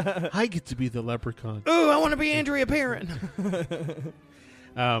play? I get to be the leprechaun. Ooh, I want to be Andrea Perrin.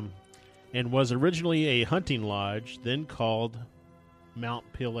 And was originally a hunting lodge, then called Mount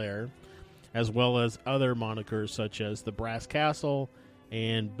Pilaire, as well as other monikers such as the Brass Castle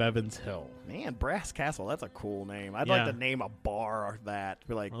and Bevan's Hill. Man, Brass Castle, that's a cool name. I'd Yeah. like to name a bar or that.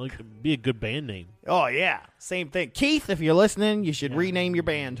 Be like, Well, it could be a good band name. oh, yeah, same thing. Keith, if you're listening, you should rename your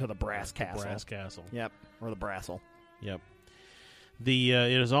band to the Brass Castle. Brass Castle. Yep, or the Brassel. Yep.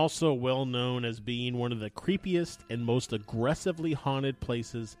 It is also well known as being one of the creepiest and most aggressively haunted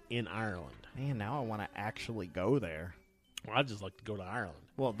places in Ireland. Man, now I want to actually go there. Well, I'd just like to go to Ireland.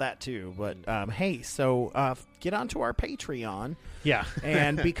 Well, that too. But hey, so get onto our Patreon. Yeah.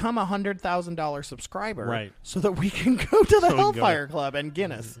 And become a $100,000 subscriber. Right. So that we can go to the So we can go. Hellfire Club and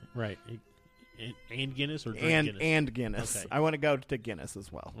Guinness. Right. And Guinness or drink Guinness? And Guinness. Okay. I want to go to Guinness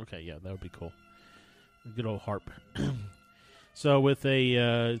as well. Okay, yeah, that would be cool. Good old harp. So with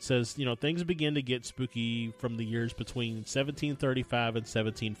it says, things begin to get spooky from the years between 1735 and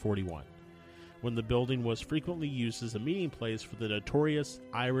 1741, when the building was frequently used as a meeting place for the notorious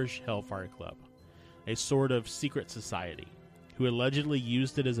Irish Hellfire Club, a sort of secret society, who allegedly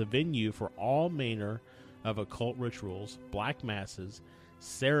used it as a venue for all manner of occult rituals, black masses,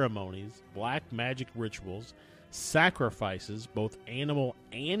 ceremonies, black magic rituals, sacrifices, both animal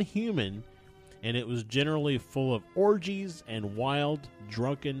and human, and it was generally full of orgies and wild,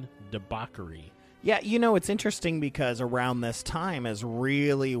 drunken debauchery. Yeah, it's interesting because around this time is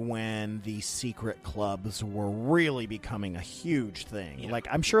really when the secret clubs were really becoming a huge thing. Yeah. Like,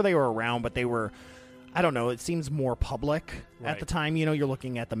 I'm sure they were around, but they were, I don't know, it seems more public at the time. You're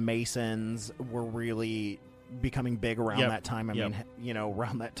looking at the Masons were really becoming big around that time. I mean,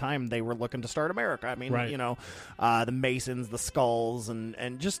 around that time they were looking to start America. I mean, the Masons, the Skulls,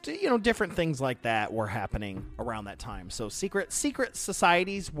 and just, different things like that were happening around that time. So secret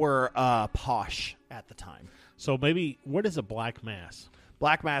societies were posh at the time. So maybe, what is a black mass?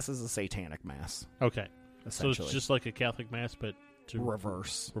 Black mass is a satanic mass. Okay. So Essentially. it's just like a Catholic mass, but to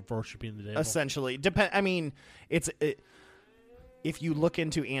Reverse. worshiping the devil. Essentially. I mean, if you look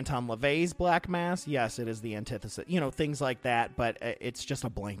into Anton LaVey's Black Mass, yes, it is the antithesis. Things like that, but it's just a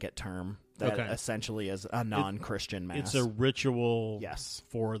blanket term that essentially is a non-Christian mass. It's a ritual Yes.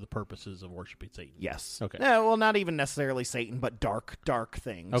 for the purposes of worshiping Satan. Yes. Okay. No, well, not even necessarily Satan, but dark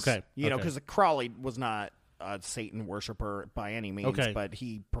things. Okay. Because Crowley was not a Satan worshiper by any means, Okay. but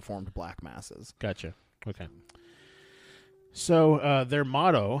he performed Black Masses. Gotcha. Okay. So their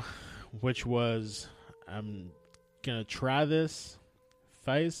motto, which was, I'm going to try this,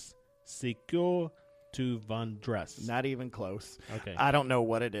 face secure to vendresse. Not even close. Okay. I don't know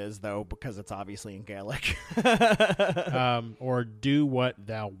what it is, though, because it's obviously in Gaelic. Or do what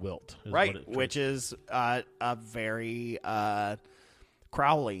thou wilt. Is Right, what it which is a very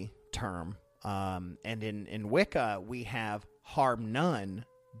Crowley term. And in Wicca, we have harm none,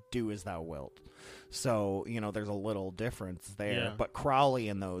 do as thou wilt. So, there's a little difference there. Yeah. But Crowley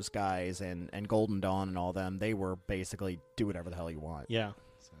and those guys and Golden Dawn and all them, they were basically do whatever the hell you want. Yeah.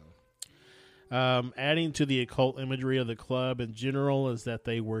 Adding to the occult imagery of the club in general is that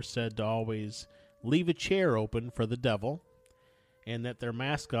they were said to always leave a chair open for the devil, and that their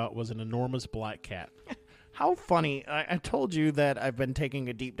mascot was an enormous black cat. How funny. I told you that I've been taking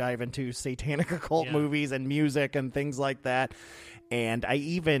a deep dive into satanic occult movies and music and things like that. And I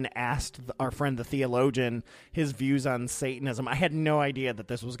even asked our friend, the theologian, his views on Satanism. I had no idea that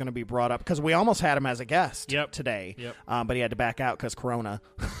this was going to be brought up because we almost had him as a guest today. Yep. But he had to back out because Corona.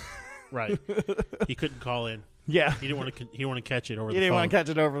 Right. He couldn't call in. Yeah. He didn't want to catch it over the phone. He didn't want to catch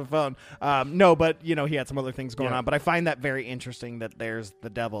it over the phone. No, but, he had some other things going Yeah. on. But I find that very interesting that there's the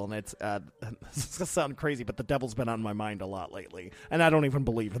devil. And it's, this is going to sound crazy, but the devil's been on my mind a lot lately. And I don't even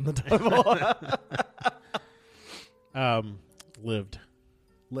believe in the devil. Lived.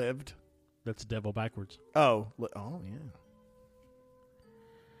 Lived. That's devil backwards. Oh,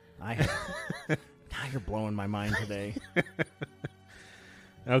 yeah. Now you're blowing my mind today.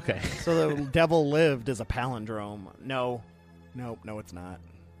 Okay. So the devil lived is a palindrome. No, it's not.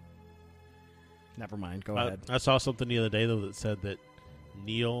 Never mind. Go ahead. I saw something the other day, though, that said that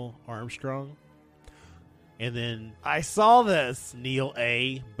Neil Armstrong and then I saw this. Neil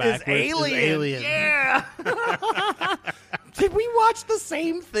A. Is backwards alien. is alien. Yeah. Did we watch the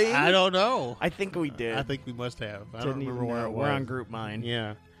same thing? I don't know. I think we did. I think we must have. I Didn't don't remember even where know. it was. We're on Group Mind.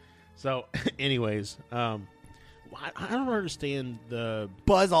 Yeah. So, anyways, I don't understand the...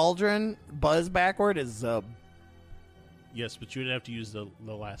 Buzz Aldrin. Buzz backward is Zub. Yes, but you would have to use the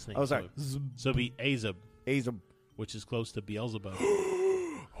last name. Oh, sorry. So it'd be Azub, Azub. which is close to Beelzebub.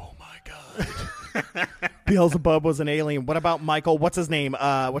 Oh my God. Beelzebub was an alien. What about Michael? What's his name?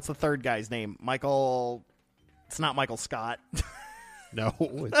 What's the third guy's name? Michael. It's not Michael Scott. No,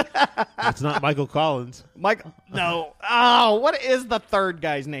 it's not Michael Collins. Michael. No. Oh, what is the third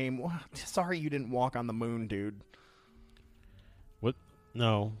guy's name? Sorry you didn't walk on the moon, dude. What?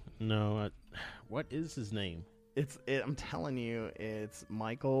 No. What is his name? I'm telling you, it's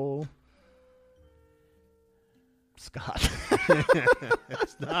Michael Scott.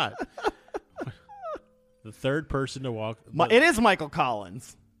 It's not. The third person to walk. It is Michael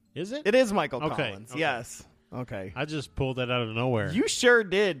Collins. Is it? It is Michael Okay, Collins. okay. Yes. Okay. I just pulled that out of nowhere. You sure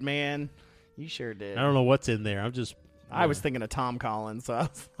did, man. You sure did. I don't know what's in there. I was thinking of Tom Collins, so I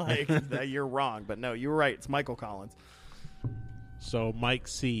was like, you're wrong. But no, you were right. It's Michael Collins. So Mike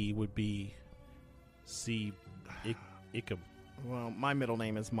C would be Ickham. Well, my middle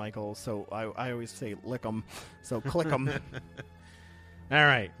name is Michael, so I always say Lickum. So Clickum. All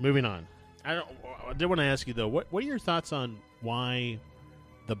right, moving on. I did want to ask you, though, what are your thoughts on why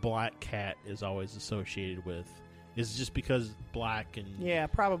the black cat is always associated with? Is it just because black and Yeah,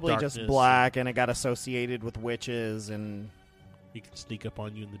 probably just darkness black, and it got associated with witches, and he can sneak up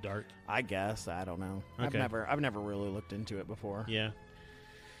on you in the dark? I guess I don't know. Okay. I've never really looked into it before. Yeah.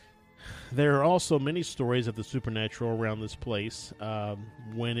 There are also many stories of the supernatural around this place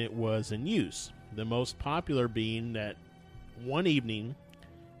when it was in use. The most popular being that one evening,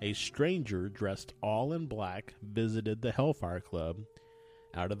 a stranger dressed all in black visited the Hellfire Club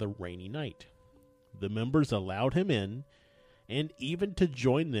out of the rainy night. The members allowed him in and even to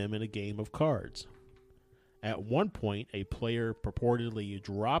join them in a game of cards. At one point, a player purportedly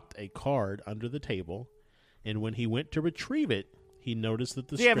dropped a card under the table, and when he went to retrieve it, he noticed that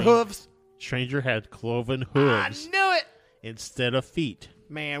the Do you have hooves? stranger had cloven hooves I knew it! instead of feet.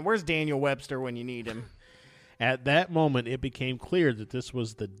 Man, where's Daniel Webster when you need him? At that moment, it became clear that this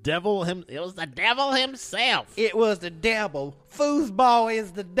was the devil. It was the devil himself. It was the devil. Foosball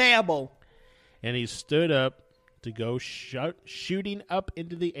is the devil. And he stood up to go shooting up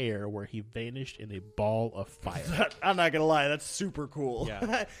into the air, where he vanished in a ball of fire. I'm not gonna lie, that's super cool.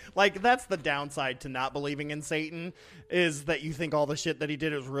 Yeah. Like, that's the downside to not believing in Satan, is that you think all the shit that he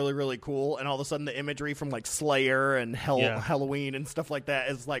did is really, really cool, and all of a sudden the imagery from like Slayer and Halloween and stuff like that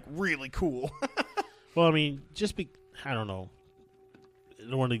is like really cool. Well, I mean, I don't know. I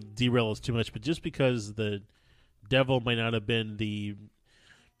don't want to derail us too much, but just because the devil may not have been the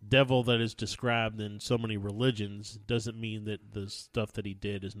devil that is described in so many religions doesn't mean that the stuff that he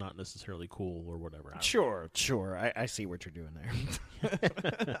did is not necessarily cool or whatever. Sure. I see what you're doing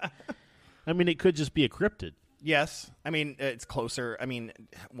there. I mean, it could just be a cryptid. Yes. I mean, it's closer.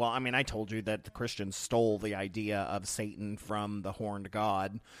 I told you that the Christians stole the idea of Satan from the horned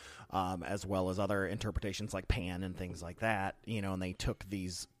god, as well as other interpretations like Pan and things like that, and they took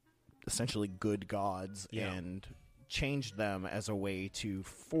these essentially good gods and changed them as a way to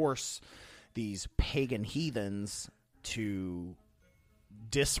force these pagan heathens to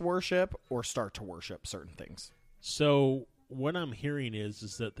disworship or start to worship certain things. So what I'm hearing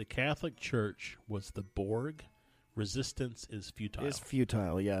is that the Catholic Church was the Borg. Resistance is futile. It's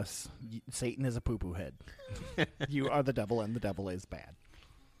futile, yes. Satan is a poo-poo head. You are the devil, and the devil is bad.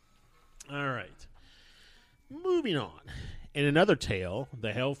 All right. Moving on. In another tale,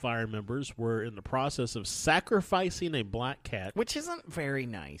 the Hellfire members were in the process of sacrificing a black cat. Which isn't very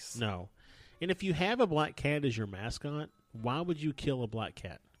nice. No. And if you have a black cat as your mascot, why would you kill a black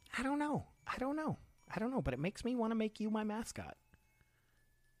cat? I don't know, but it makes me want to make you my mascot.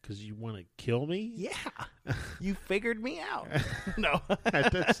 Because you want to kill me? Yeah. You figured me out. No.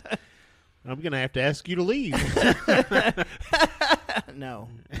 I'm going to have to ask you to leave. No.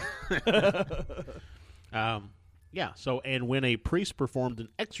 Yeah, and when a priest performed an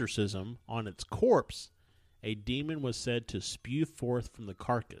exorcism on its corpse, a demon was said to spew forth from the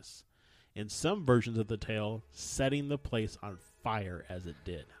carcass. In some versions of the tale, setting the place on fire as it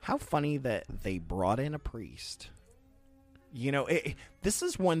did. How funny that they brought in a priest. This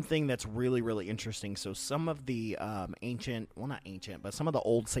is one thing that's really, really interesting. So some of the not ancient, but some of the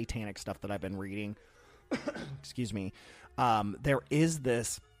old satanic stuff that I've been reading, excuse me, there is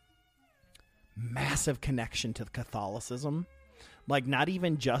this massive connection to Catholicism, like not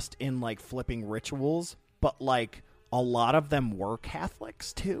even just in like flipping rituals, but like a lot of them were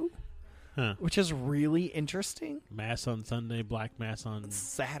Catholics too, which is really interesting. Mass on Sunday, black mass on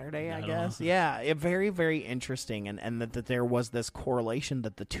Saturday, I guess. Yeah, very, very interesting, and that there was this correlation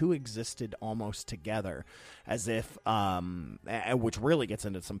that the two existed almost together, as if, which really gets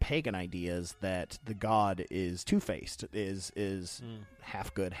into some pagan ideas that the god is two-faced, is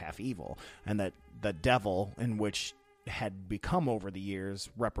half good, half evil, and that the devil, in which had become over the years,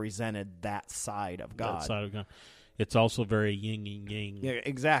 represented that side of God. That side of God. It's also very yin and yang. Yeah,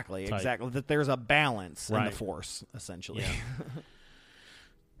 exactly. That there's a balance in the force, essentially. Yeah.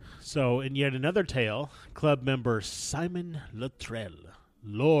 So, in yet another tale, club member Simon Luttrell,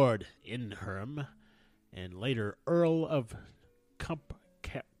 Lord Inherm, and later Earl of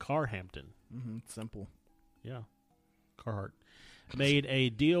Carhampton. Simple. Yeah. Carhart. Made a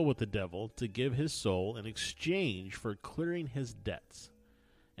deal with the devil to give his soul in exchange for clearing his debts.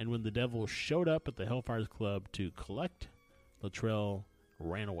 And when the devil showed up at the Hellfire Club to collect, Luttrell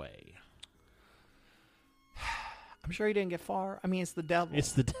ran away. I'm sure he didn't get far. I mean, it's the devil.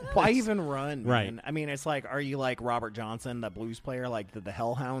 It's the Why even run? Right. Man? I mean, it's like, are you like Robert Johnson, the blues player? Like, did the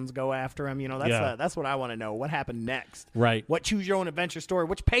Hellhounds go after him? You know, that's what I want to know. What happened next? Right. What choose your own adventure story?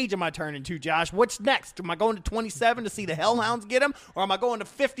 Which page am I turning to, Josh? What's next? Am I going to 27 to see the Hellhounds get him, or am I going to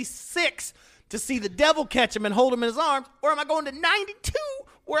 56 to see the devil catch him and hold him in his arms, or am I going to 92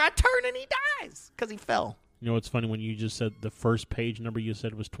 where I turn and he dies because he fell? You know what's funny, when you just said the first page number you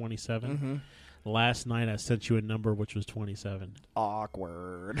said was 27? Last night I sent you a number which was 27.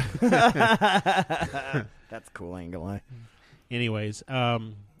 Awkward. That's cool, ain't gonna lie. Anyways,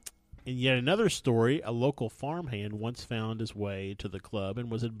 in yet another story, a local farmhand once found his way to the club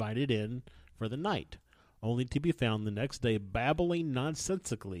and was invited in for the night, only to be found the next day babbling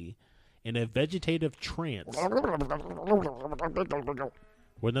nonsensically in a vegetative trance. Wasn't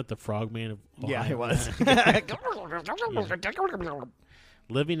that the Frogman of Ohio? Yeah, it was.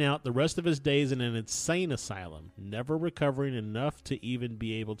 Living out the rest of his days in an insane asylum, never recovering enough to even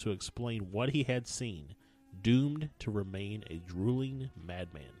be able to explain what he had seen, doomed to remain a drooling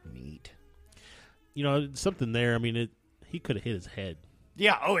madman. Neat. You know, something there. I mean, he could have hit his head.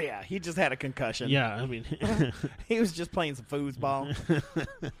 Yeah, oh yeah. He just had a concussion. Yeah, I mean, He was just playing some foosball.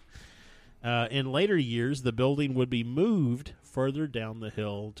 in later years, the building would be moved further down the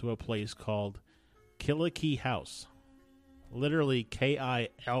hill to a place called Killikee House. Literally Kill,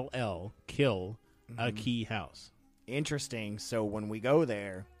 kill, a key house. Interesting. So when we go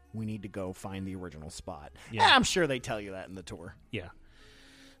there, we need to go find the original spot. Yeah. And I'm sure they tell you that in the tour. Yeah.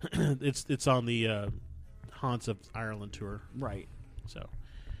 It's on the Haunts of Ireland tour. Right. So,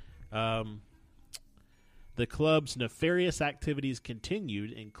 the club's nefarious activities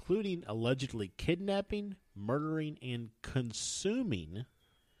continued, including allegedly kidnapping, murdering, and consuming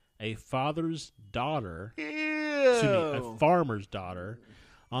a father's daughter. Excuse me, a farmer's daughter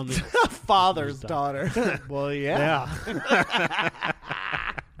on the Father's daughter. Well, yeah.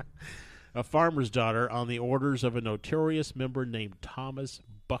 a farmer's daughter on the orders of a notorious member named Thomas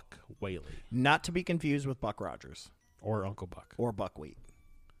Buck Whaley, Not to be confused with Buck Rogers or Uncle Buck. or Buckwheat.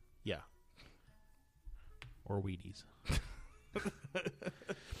 Yeah. Or Wheaties.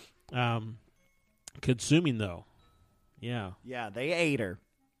 Consuming, though. Yeah. Yeah, they ate her.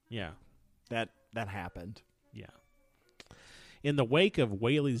 Yeah. That happened. Yeah. In the wake of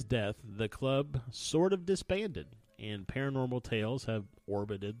Whaley's death, the club sort of disbanded, and paranormal tales have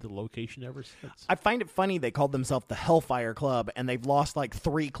orbited the location ever since. I find it funny they called themselves the Hellfire Club, and they've lost like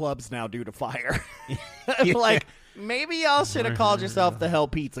 3 clubs now due to fire. Like, maybe y'all should have called yourself the Hell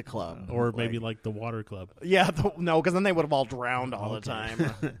Pizza Club. Or maybe like the Water Club. Yeah, no, because then they would have all drowned all the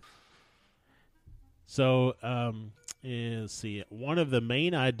time. So, let's see. One of the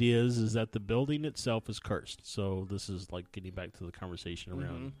main ideas is that the building itself is cursed. So this is like getting back to the conversation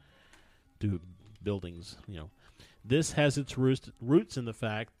around buildings. You know, this has its roots in the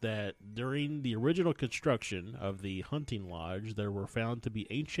fact that during the original construction of the hunting lodge, there were found to be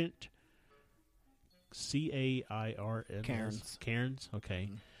ancient cairns. Cairns, okay,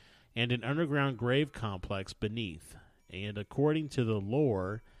 and an underground grave complex beneath. And according to the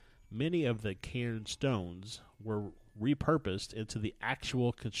lore, many of the cairn stones were repurposed into the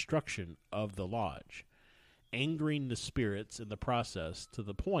actual construction of the lodge, angering the spirits in the process to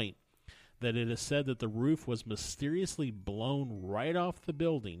the point that it is said that the roof was mysteriously blown right off the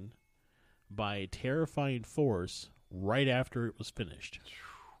building by a terrifying force right after it was finished.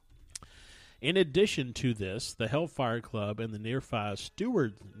 In addition to this, the Hellfire Club and the nearby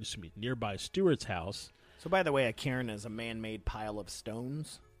Stewart's house. So, by the way, a cairn is a man-made pile of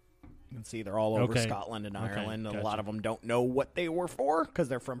stones. You can see they're all over Okay. Scotland and Okay, Ireland. gotcha. A lot of them don't know what they were for because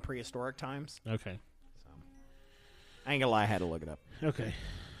they're from prehistoric times. Okay. I ain't gonna lie, I had to look it up. Okay.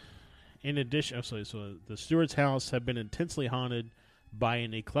 In addition, so the Stewart's house have been intensely haunted by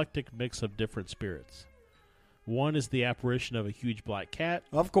an eclectic mix of different spirits. One is the apparition of a huge black cat,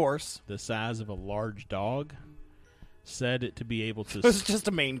 Of course. the size of a large dog, said it to be able to It's just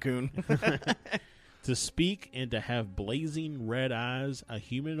a Maine Coon. to speak and to have blazing red eyes, a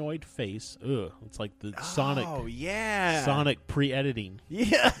humanoid face. Ugh, it's like the Oh, yeah. Sonic pre-editing.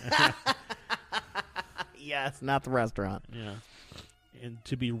 Yeah. Yes, not the restaurant. Yeah. And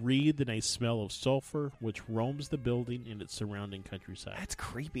to be wreathed in a smell of sulfur, which roams the building and its surrounding countryside. That's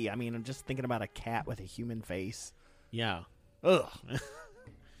creepy. I mean, I'm just thinking about a cat with a human face. Yeah. Ugh.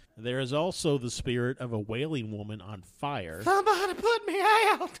 There is also the spirit of a wailing woman on fire, Somebody put me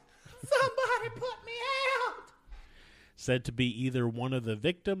out. Somebody put me out. said to be either one of the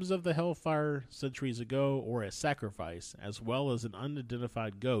victims of the hellfire centuries ago or a sacrifice, as well as an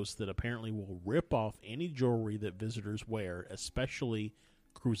unidentified ghost that apparently will rip off any jewelry that visitors wear, especially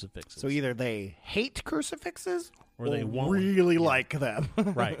crucifixes. So either they hate crucifixes Or they won't. really like them.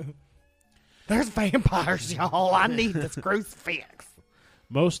 Right. There's vampires, y'all. I need this crucifix.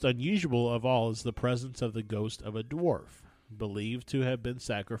 Most unusual of all is the presence of the ghost of a dwarf, believed to have been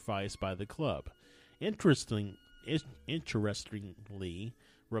sacrificed by the club. Interestingly,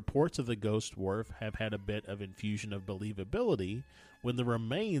 reports of the ghost dwarf have had a bit of infusion of believability when the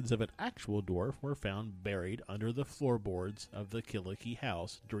remains of an actual dwarf were found buried under the floorboards of the Killicky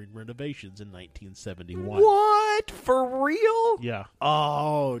house during renovations in 1971. What? For real? Yeah.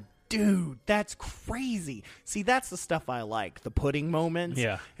 Oh, dude, that's crazy. See, that's the stuff I like, the pudding moments.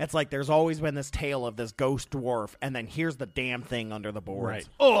 Yeah. It's like there's always been this tale of this ghost dwarf, and then here's the damn thing under the boards. Right.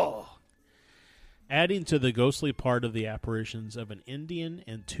 Oh. Adding to the ghostly part of the apparitions of an Indian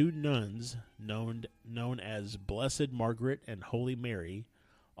and two nuns known as Blessed Margaret and Holy Mary,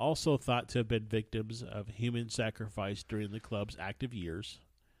 also thought to have been victims of human sacrifice during the club's active years.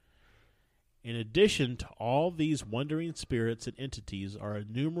 In addition to all these wandering spirits and entities are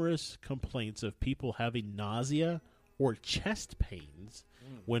numerous complaints of people having nausea or chest pains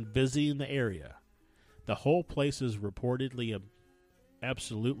when visiting the area. The whole place is reportedly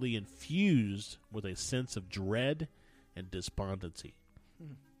absolutely infused with a sense of dread and despondency.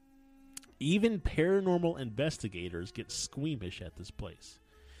 Even paranormal investigators get squeamish at this place.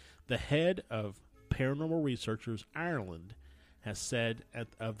 The head of Paranormal Researchers Ireland has said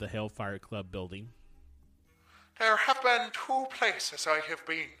of the Hellfire Club building, "There have been two places I have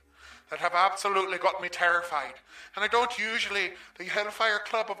been that have absolutely got me terrified, and I don't usually. The Hellfire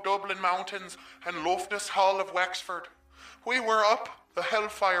Club of Dublin Mountains and Loftness Hall of Wexford. We were up the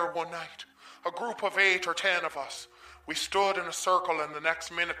Hellfire one night, a group of 8 or 10 of us. We stood in a circle, and the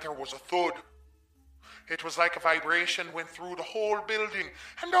next minute there was a thud. It was like a vibration went through the whole building,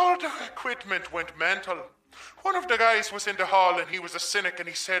 and all the equipment went mental. One of the guys was in the hall, and he was a cynic, and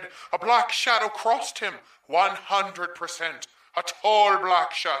he said a black shadow crossed him, 100%, a tall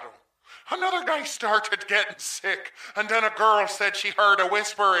black shadow. Another guy started getting sick, and then a girl said she heard a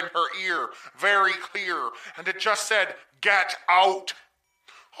whisper in her ear, very clear, and it just said, 'Get out!'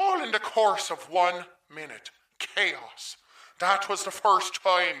 All in the course of 1 minute. Chaos. That was the first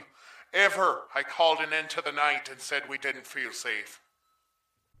time ever I called an end to the night and said we didn't feel safe."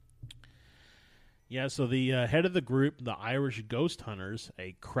 Yeah, so the head of the group, the Irish Ghost Hunters,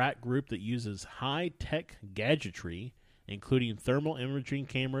 a crack group that uses high-tech gadgetry, including thermal imaging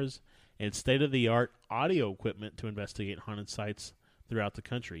cameras and state-of-the-art audio equipment to investigate haunted sites throughout the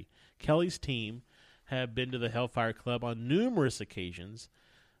country. Kelly's team have been to the Hellfire Club on numerous occasions,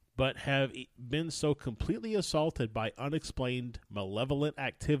 but have been so completely assaulted by unexplained malevolent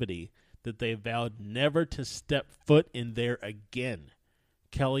activity that they vowed never to step foot in there again.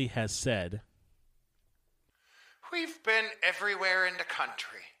 Kelly has said, "We've been everywhere in the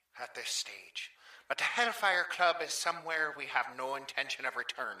country at this stage, but the Hellfire Club is somewhere we have no intention of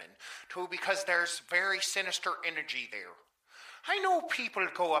returning to because there's very sinister energy there. I know people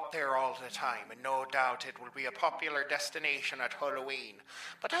go up there all the time, and no doubt it will be a popular destination at Halloween,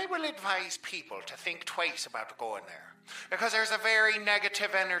 but I will advise people to think twice about going there, because there's a very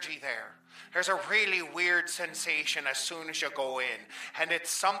negative energy there. There's a really weird sensation as soon as you go in, and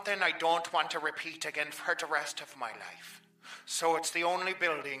it's something I don't want to repeat again for the rest of my life. So it's the only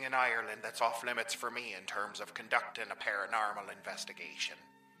building in Ireland that's off limits for me in terms of conducting a paranormal investigation."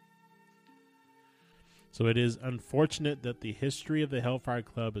 So it is unfortunate that the history of the Hellfire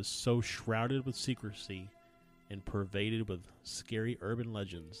Club is so shrouded with secrecy and pervaded with scary urban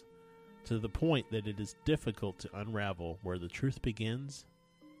legends, to the point that it is difficult to unravel where the truth begins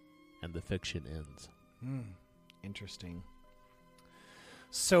and the fiction ends. Interesting.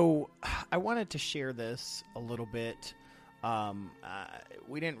 So I wanted to share this a little bit.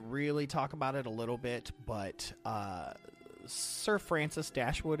 We didn't really talk about it a little bit, but Sir Francis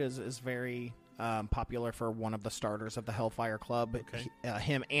Dashwood is very popular for one of the starters of the Hellfire Club. Okay.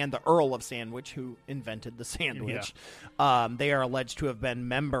 Him and the Earl of Sandwich, who invented the sandwich. They are alleged to have been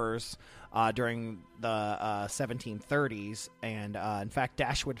members during the 1730s, and in fact,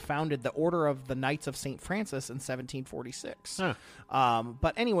 Dashwood founded the Order of the Knights of St. Francis in 1746.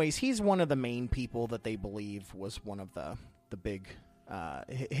 But anyways, he's one of the main people that they believe was one of the big...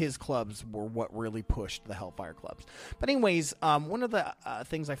 his clubs were what really pushed the Hellfire Clubs. But anyways, one of the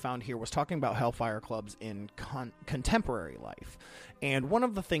things I found here was talking about Hellfire Clubs in contemporary life. And one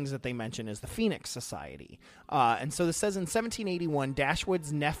of the things that they mention is the Phoenix Society. And so this says in 1781,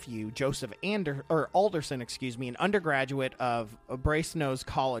 Dashwood's nephew, Joseph Alderson, an undergraduate of Brasenose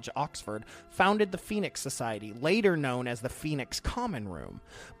College, Oxford, founded the Phoenix Society, later known as the Phoenix Common Room.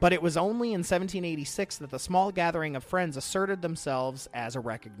 But it was only in 1786 that the small gathering of friends asserted themselves themselves as a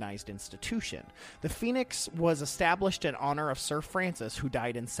recognized institution. The Phoenix was established in honor of Sir Francis, who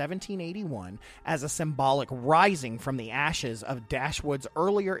died in 1781, as a symbolic rising from the ashes of Dashwood's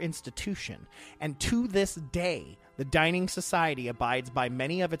earlier institution. And to this day, the Dining Society abides by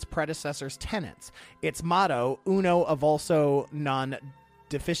many of its predecessors' tenets. Its motto, Uno avulso non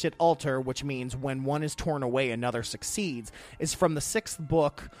deficit alter, which means when one is torn away, another succeeds, is from the 6th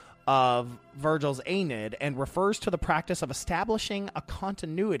book of Virgil's Aeneid and refers to the practice of establishing a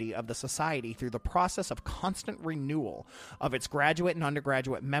continuity of the society through the process of constant renewal of its graduate and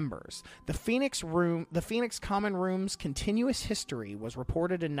undergraduate members. The Phoenix Common Room's continuous history was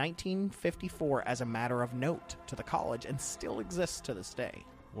reported in 1954 as a matter of note to the college and still exists to this day.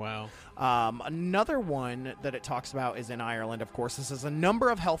 Wow. Another one that it talks about is in Ireland, of course. This is a number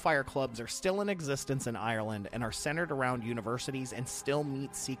of Hellfire clubs are still in existence in Ireland and are centered around universities and still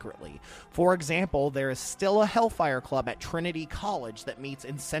meet secretly. For example, there is still a Hellfire club at Trinity College that meets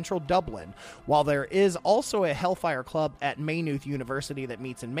in central Dublin, while there is also a Hellfire club at Maynooth University that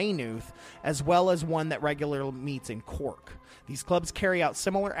meets in Maynooth, as well as one that regularly meets in Cork. These clubs carry out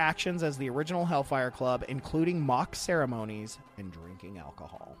similar actions as the original Hellfire Club, including mock ceremonies and drinking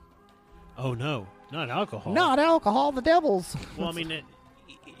alcohol. Oh, no. Not alcohol. Not alcohol, the devils. Well, I mean,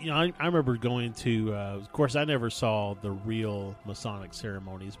 I remember going to, of course, I never saw the real Masonic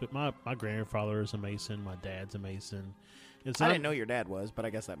ceremonies, but my grandfather is a Mason, my dad's a Mason. And so I didn't know your dad was, but I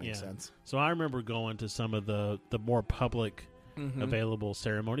guess that makes sense. So I remember going to some of the more public available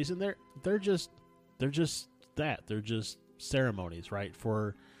ceremonies, and they're just that. They're just ceremonies, right?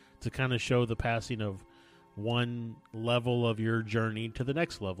 To kind of show the passing of one level of your journey to the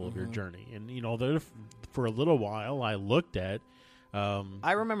next level of your journey. And, for a little while I looked at...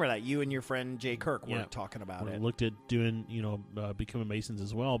 I remember that. You and your friend Jay Kirk were talking about it. Looked at doing, becoming Masons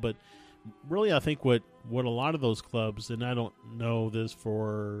as well. But really, I think what a lot of those clubs, and I don't know this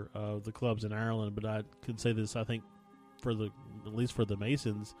for the clubs in Ireland, but I can say this, I think, at least for the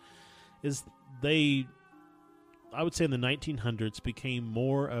Masons, is I would say in the 1900s became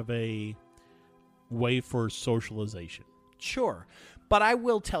more of a way for socialization. Sure. But I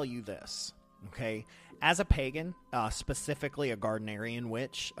will tell you this, okay? As a pagan, specifically a Gardnerian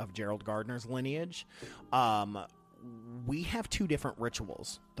witch of Gerald Gardner's lineage, we have two different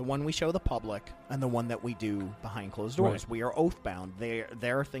rituals. The one we show the public and the one that we do behind closed doors. Right. We are oath-bound.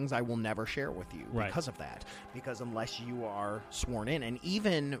 There are things I will never share with you because of that. Because unless you are sworn in. And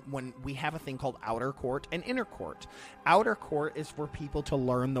even when we have a thing called outer court and inner court. Outer court is for people to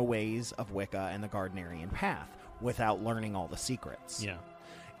learn the ways of Wicca and the Gardnerian path without learning all the secrets. Yeah.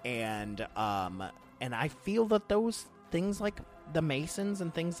 And I feel that those things like the Masons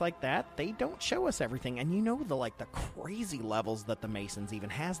and things like that, they don't show us everything. And the crazy levels that the Masons even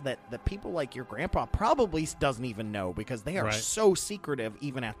has that people like your grandpa probably doesn't even know because they are so secretive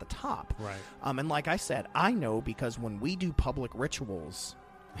even at the top. Right. And like I said, I know because when we do public rituals,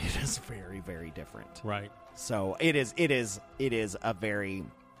 it is very, very different. Right. So it is a very,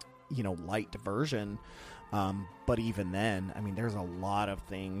 light version. But even then, I mean, there's a lot of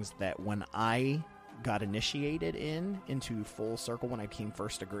things that when I got initiated into Full Circle when I became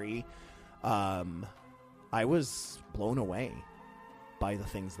First Degree, I was blown away by the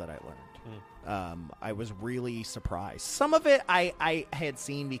things that I learned. I was really surprised. Some of it I had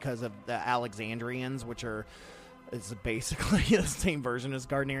seen because of the Alexandrians, which is basically the same version as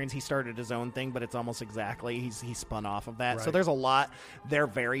Gardnerians. He started his own thing, but it's almost exactly he spun off of that. Right. So there's a lot. They're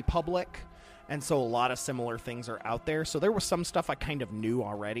very public. And so a lot of similar things are out there. So there was some stuff I kind of knew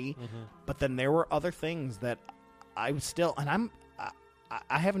already, but then there were other things that I was still, and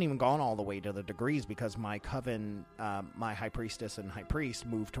I haven't even gone all the way to the degrees because my coven, my high priestess and high priest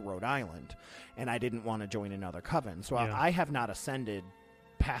moved to Rhode Island, and I didn't want to join another coven. So I have not ascended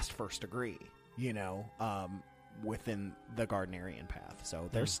past First Degree, within the Gardnerian path. So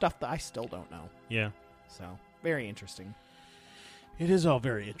there's stuff that I still don't know. Yeah. So very interesting. It is all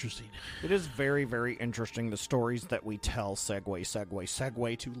very interesting. It is very, very interesting, the stories that we tell.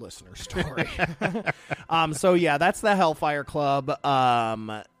 Segue to listener story. So, yeah, that's the Hellfire Club.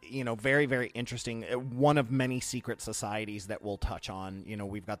 Very, very interesting. One of many secret societies that we'll touch on.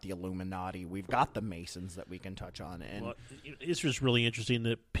 We've got the Illuminati. We've got the Masons that we can touch on. And it's just really interesting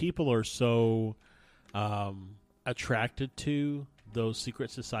that people are so attracted to those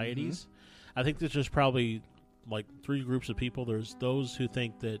secret societies. I think there's just probably like three groups of people. There's those who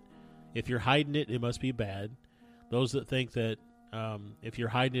think that if you're hiding it, it must be bad. Those that think that if you're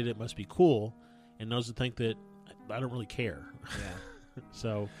hiding it, it must be cool. And those that think that I don't really care. Yeah.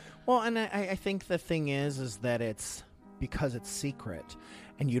 So, well, and I think the thing is that it's because it's secret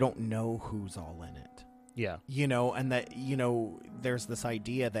and you don't know who's all in it. Yeah. You know, and that, you know, there's this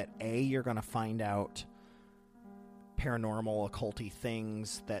idea that you're going to find out paranormal, occulty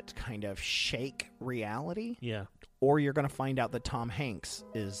things that kind of shake reality. Yeah. Or you're going to find out that Tom Hanks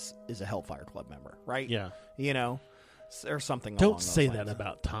is a Hellfire Club member, right? Yeah. You know, or something. Don't along those say lines. that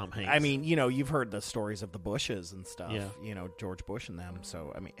about Tom Hanks. I mean, you know, you've heard the stories of the Bushes and stuff. Yeah. You know, George Bush and them.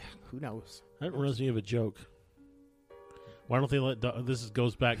 So, I mean, who knows? that reminds me of a joke. Why don't they let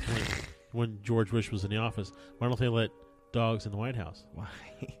goes back to when George Bush was in the office. Why don't they let dogs in the White House? Why?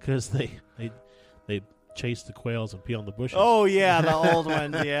 Because they chase the quails and pee on the bushes. Oh, yeah, the old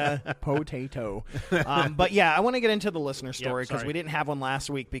ones, yeah. Potato. But, yeah, I want to get into the listener story because sorry. we didn't have one last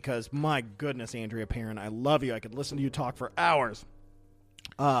week because, my goodness, Andrea Perrin, I love you. I could listen to you talk for hours.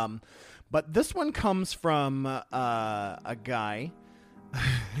 But this one comes from a guy.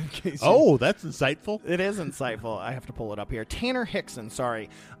 Oh, that's insightful. It is insightful. I have to pull it up here. Tanner Hickson, sorry.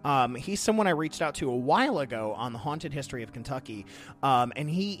 He's someone I reached out to a while ago on the Haunted History of Kentucky. And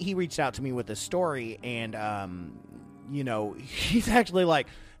he reached out to me with this story. And, you know, he's actually like,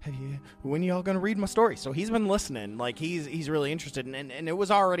 when y'all going to read my story? So he's been listening. Like, he's really interested. And it was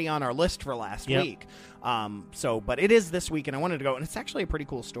already on our list for last week. But it is this week, and I wanted to go. And it's actually a pretty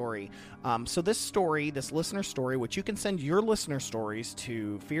cool story. So this story, this listener story, which you can send your listener stories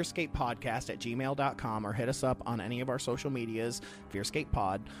to fearscapepodcast@gmail.com or hit us up on any of our social medias,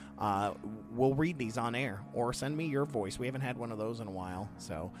 fearscapepod. We'll read these on air, or send me your voice. We haven't had one of those in a while.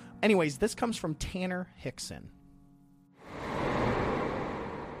 So anyways, this comes from Tanner Hickson.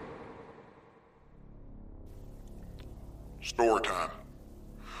 Story time.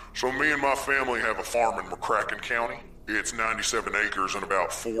 So me and my family have a farm in McCracken County. It's 97 acres and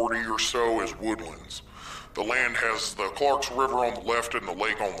about 40 or so is woodlands. The land has the Clarks River on the left and the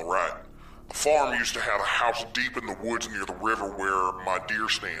lake on the right. The farm used to have a house deep in the woods near the river where my deer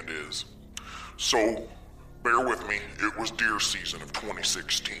stand is. So, bear with me, it was deer season of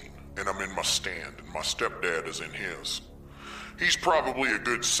 2016, and I'm in my stand, and my stepdad is in his. He's probably a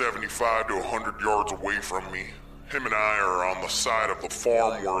good 75 to 100 yards away from me. Him and I are on the side of the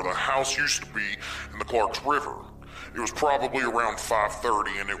farm where the house used to be in the Clarks River. It was probably around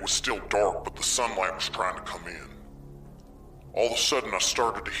 5:30 and it was still dark, but the sunlight was trying to come in. All of a sudden I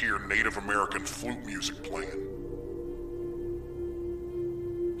started to hear Native American flute music playing.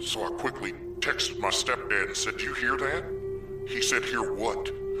 So I quickly texted my stepdad and said, "Do you hear that?" He said, "Hear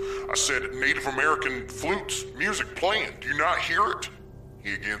what?" I said, "Native American flutes, music playing. Do you not hear it?"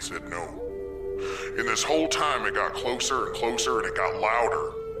 He again said, "No." And this whole time it got closer and closer and it got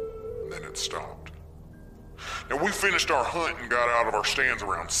louder. And then it stopped. Now we finished our hunt and got out of our stands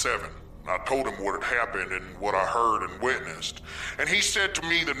around 7. I told him what had happened and what I heard and witnessed. And he said to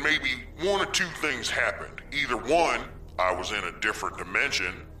me that maybe one of two things happened. Either one, I was in a different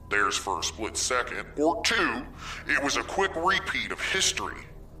dimension, theirs for a split second, or two, it was a quick repeat of history.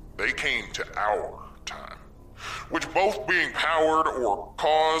 They came to our time. Which both being powered or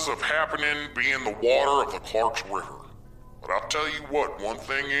cause of happening being the water of the Clarks River. But I'll tell you what, one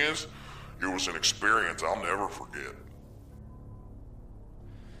thing is, it was an experience I'll never forget.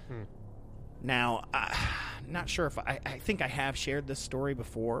 Now, I'm not sure if I think I have shared this story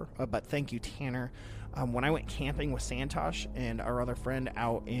before, but thank you, Tanner. When I went camping with Santosh and our other friend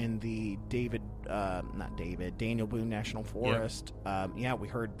out in the Daniel Boone National Forest, we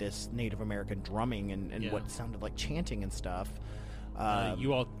heard this Native American drumming and what sounded like chanting and stuff.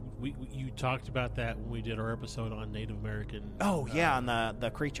 You talked about that when we did our episode on Native American. On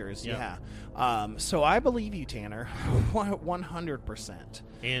the creatures, so I believe you, Tanner, 100%.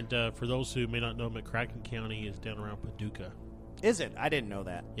 And for those who may not know, McCracken County is down around Paducah. Is it? I didn't know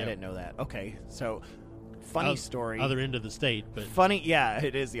that. Yep. I didn't know that. Okay, so funny story. Other end of the state, but funny. Yeah,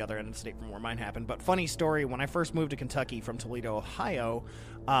 it is the other end of the state from where mine happened. But funny story. When I first moved to Kentucky from Toledo, Ohio,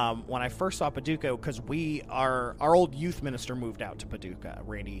 when I first saw Paducah, because our old youth minister moved out to Paducah,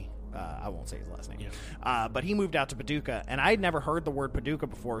 Randy. I won't say his last name, but he moved out to Paducah, and I'd never heard the word Paducah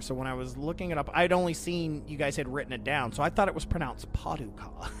before. So when I was looking it up, I'd only seen you guys had written it down, so I thought it was pronounced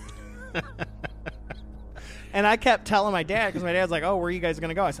Paducah. And I kept telling my dad, because my dad's like, "Oh, where are you guys going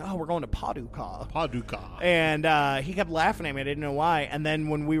to go?" I said, "Oh, we're going to Paducah." And he kept laughing at me. I didn't know why. And then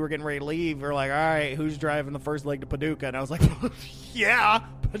when we were getting ready to leave, we were like, "All right, who's driving the first leg to Paducah?" And I was like, "Yeah,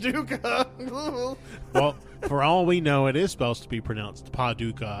 Paducah." Well, for all we know, it is supposed to be pronounced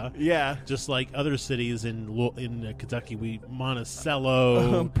Paducah. Yeah. Just like other cities in Kentucky,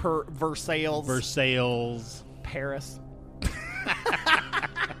 Monticello, Versailles, Paris,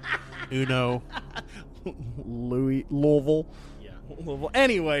 Uno. Louisville.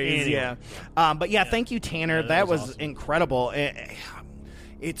 Anyways, yeah. But thank you, Tanner. Yeah, that was was awesome. Incredible.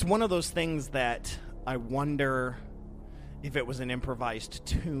 It's one of those things that I wonder if it was an improvised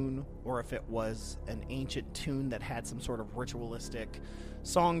tune or if it was an ancient tune that had some sort of ritualistic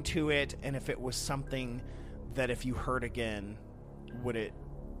song to it, and if it was something that if you heard again, would it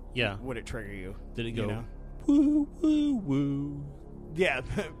trigger you? Did it go, you know? woo, woo, woo? Yeah.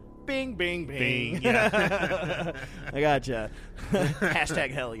 Bing, bing, bing. Bing, yeah. I gotcha. Hashtag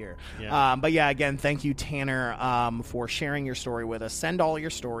hell yeah. Yeah. But yeah, again, thank you, Tanner, for sharing your story with us. Send all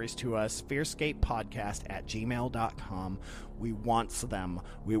your stories to us, fearscapepodcast@gmail.com. We wants them.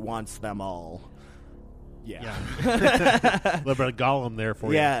 We wants them all. Yeah. A little bit of Gollum there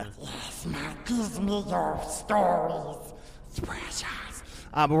for Yeah. you. Yes, man, give me your stories. It's precious.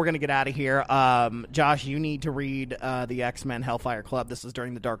 But we're going to get out of here. Josh, you need to read the X-Men Hellfire Club. This is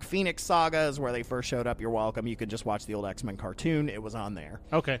during the Dark Phoenix sagas where they first showed up. You're welcome. You can just watch the old X-Men cartoon. It was on there.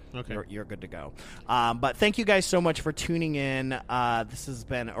 Okay. You're good to go. But thank you guys so much for tuning in. This has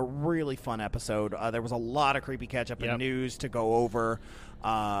been a really fun episode. There was a lot of creepy catch-up and news to go over,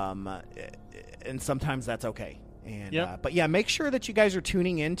 and sometimes that's okay. And but yeah, make sure that you guys are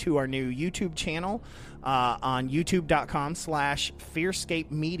tuning in to our new YouTube channel on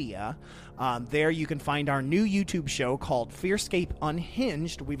youtube.com/Fearscape Media. There you can find our new YouTube show called Fearscape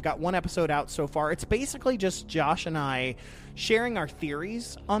Unhinged. We've got one episode out so far. It's basically just Josh and I sharing our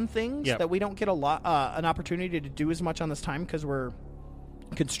theories on things that we don't get an opportunity to do as much on this time because we're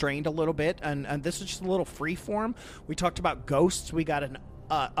constrained a little bit, and this is just a little free form. We talked about ghosts. We got an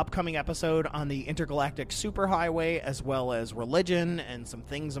upcoming episode on the intergalactic superhighway, as well as religion and some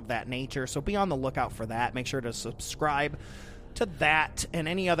things of that nature. So be on the lookout for that. Make sure to subscribe to that and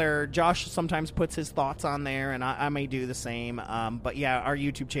any other. Josh sometimes puts his thoughts on there, and I may do the same. But yeah, our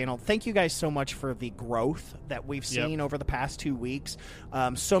YouTube channel. Thank you guys so much for the growth that we've seen over the past 2 weeks.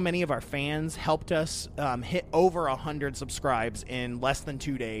 So many of our fans helped us hit over 100 subscribes in less than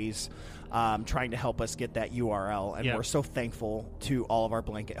 2 days. Trying to help us get that URL, and we're so thankful to all of our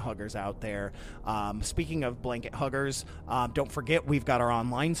blanket huggers out there. Speaking of blanket huggers, don't forget we've got our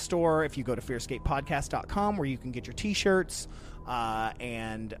online store. If you go to fearscapepodcast.com, where you can get your t-shirts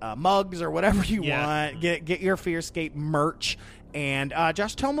and mugs or whatever you want, get your Fearscape merch. And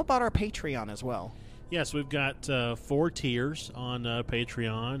Josh, tell them about our Patreon as well. Yes, we've got 4 tiers on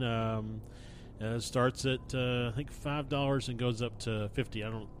Patreon. It starts at I think $5 and goes up to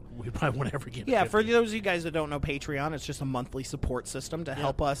 $50. We probably won't ever get. Yeah, for those of you guys that don't know Patreon, it's just a monthly support system to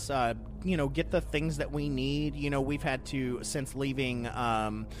help us, get the things that we need. We've had to, since leaving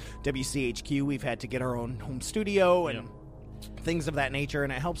WCHQ, we've had to get our own home studio and things of that nature,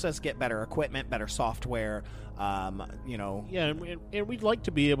 and it helps us get better equipment, better software. Yeah, and we'd like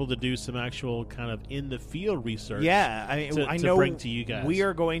to be able to do some actual kind of in the field research. Yeah, I know. Bring to you guys. We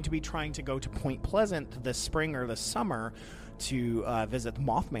are going to be trying to go to Point Pleasant this spring or this summer to visit the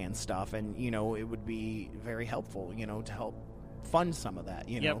Mothman stuff, and it would be very helpful, to help fund some of that.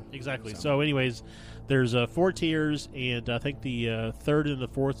 Yep, exactly. So anyways, there's 4 tiers, and I think the third and the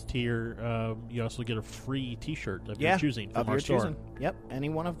fourth tier, you also get a free T-shirt of your choosing from our store. Yep, any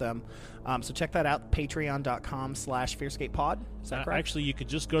one of them. So check that out, patreon.com/FearscapePod. Is that correct? Actually, you could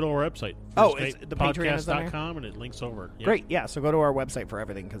just go to our website. It's the Patreon is on there? podcast.com, and it links over. Yep. Great, yeah, so go to our website for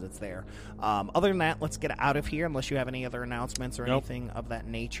everything because it's there. Other than that, let's get out of here unless you have any other announcements or anything of that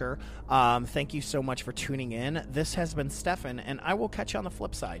nature. Thank you so much for tuning in. This has been Stefan, and I will catch you on the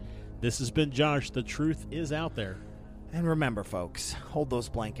flip side. This has been Josh. The truth is out there. And remember, folks, hold those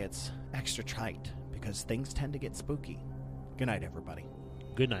blankets extra tight because things tend to get spooky. Good night, everybody.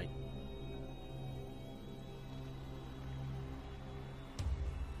 Good night.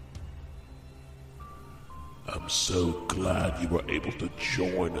 I'm so glad you were able to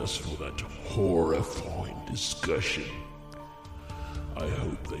join us for that horrifying discussion. I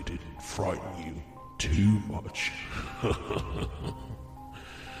hope they didn't frighten you too much.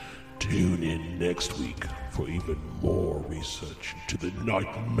 Tune in next week for even more research into the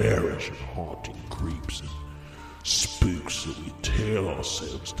nightmarish and haunting creeps and spooks that we tell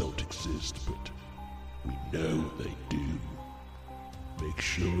ourselves don't exist, but we know they do. Make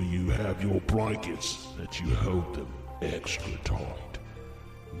sure you have your blankets, that you hold them extra tight.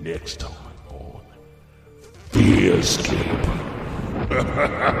 Next time on Fearscape.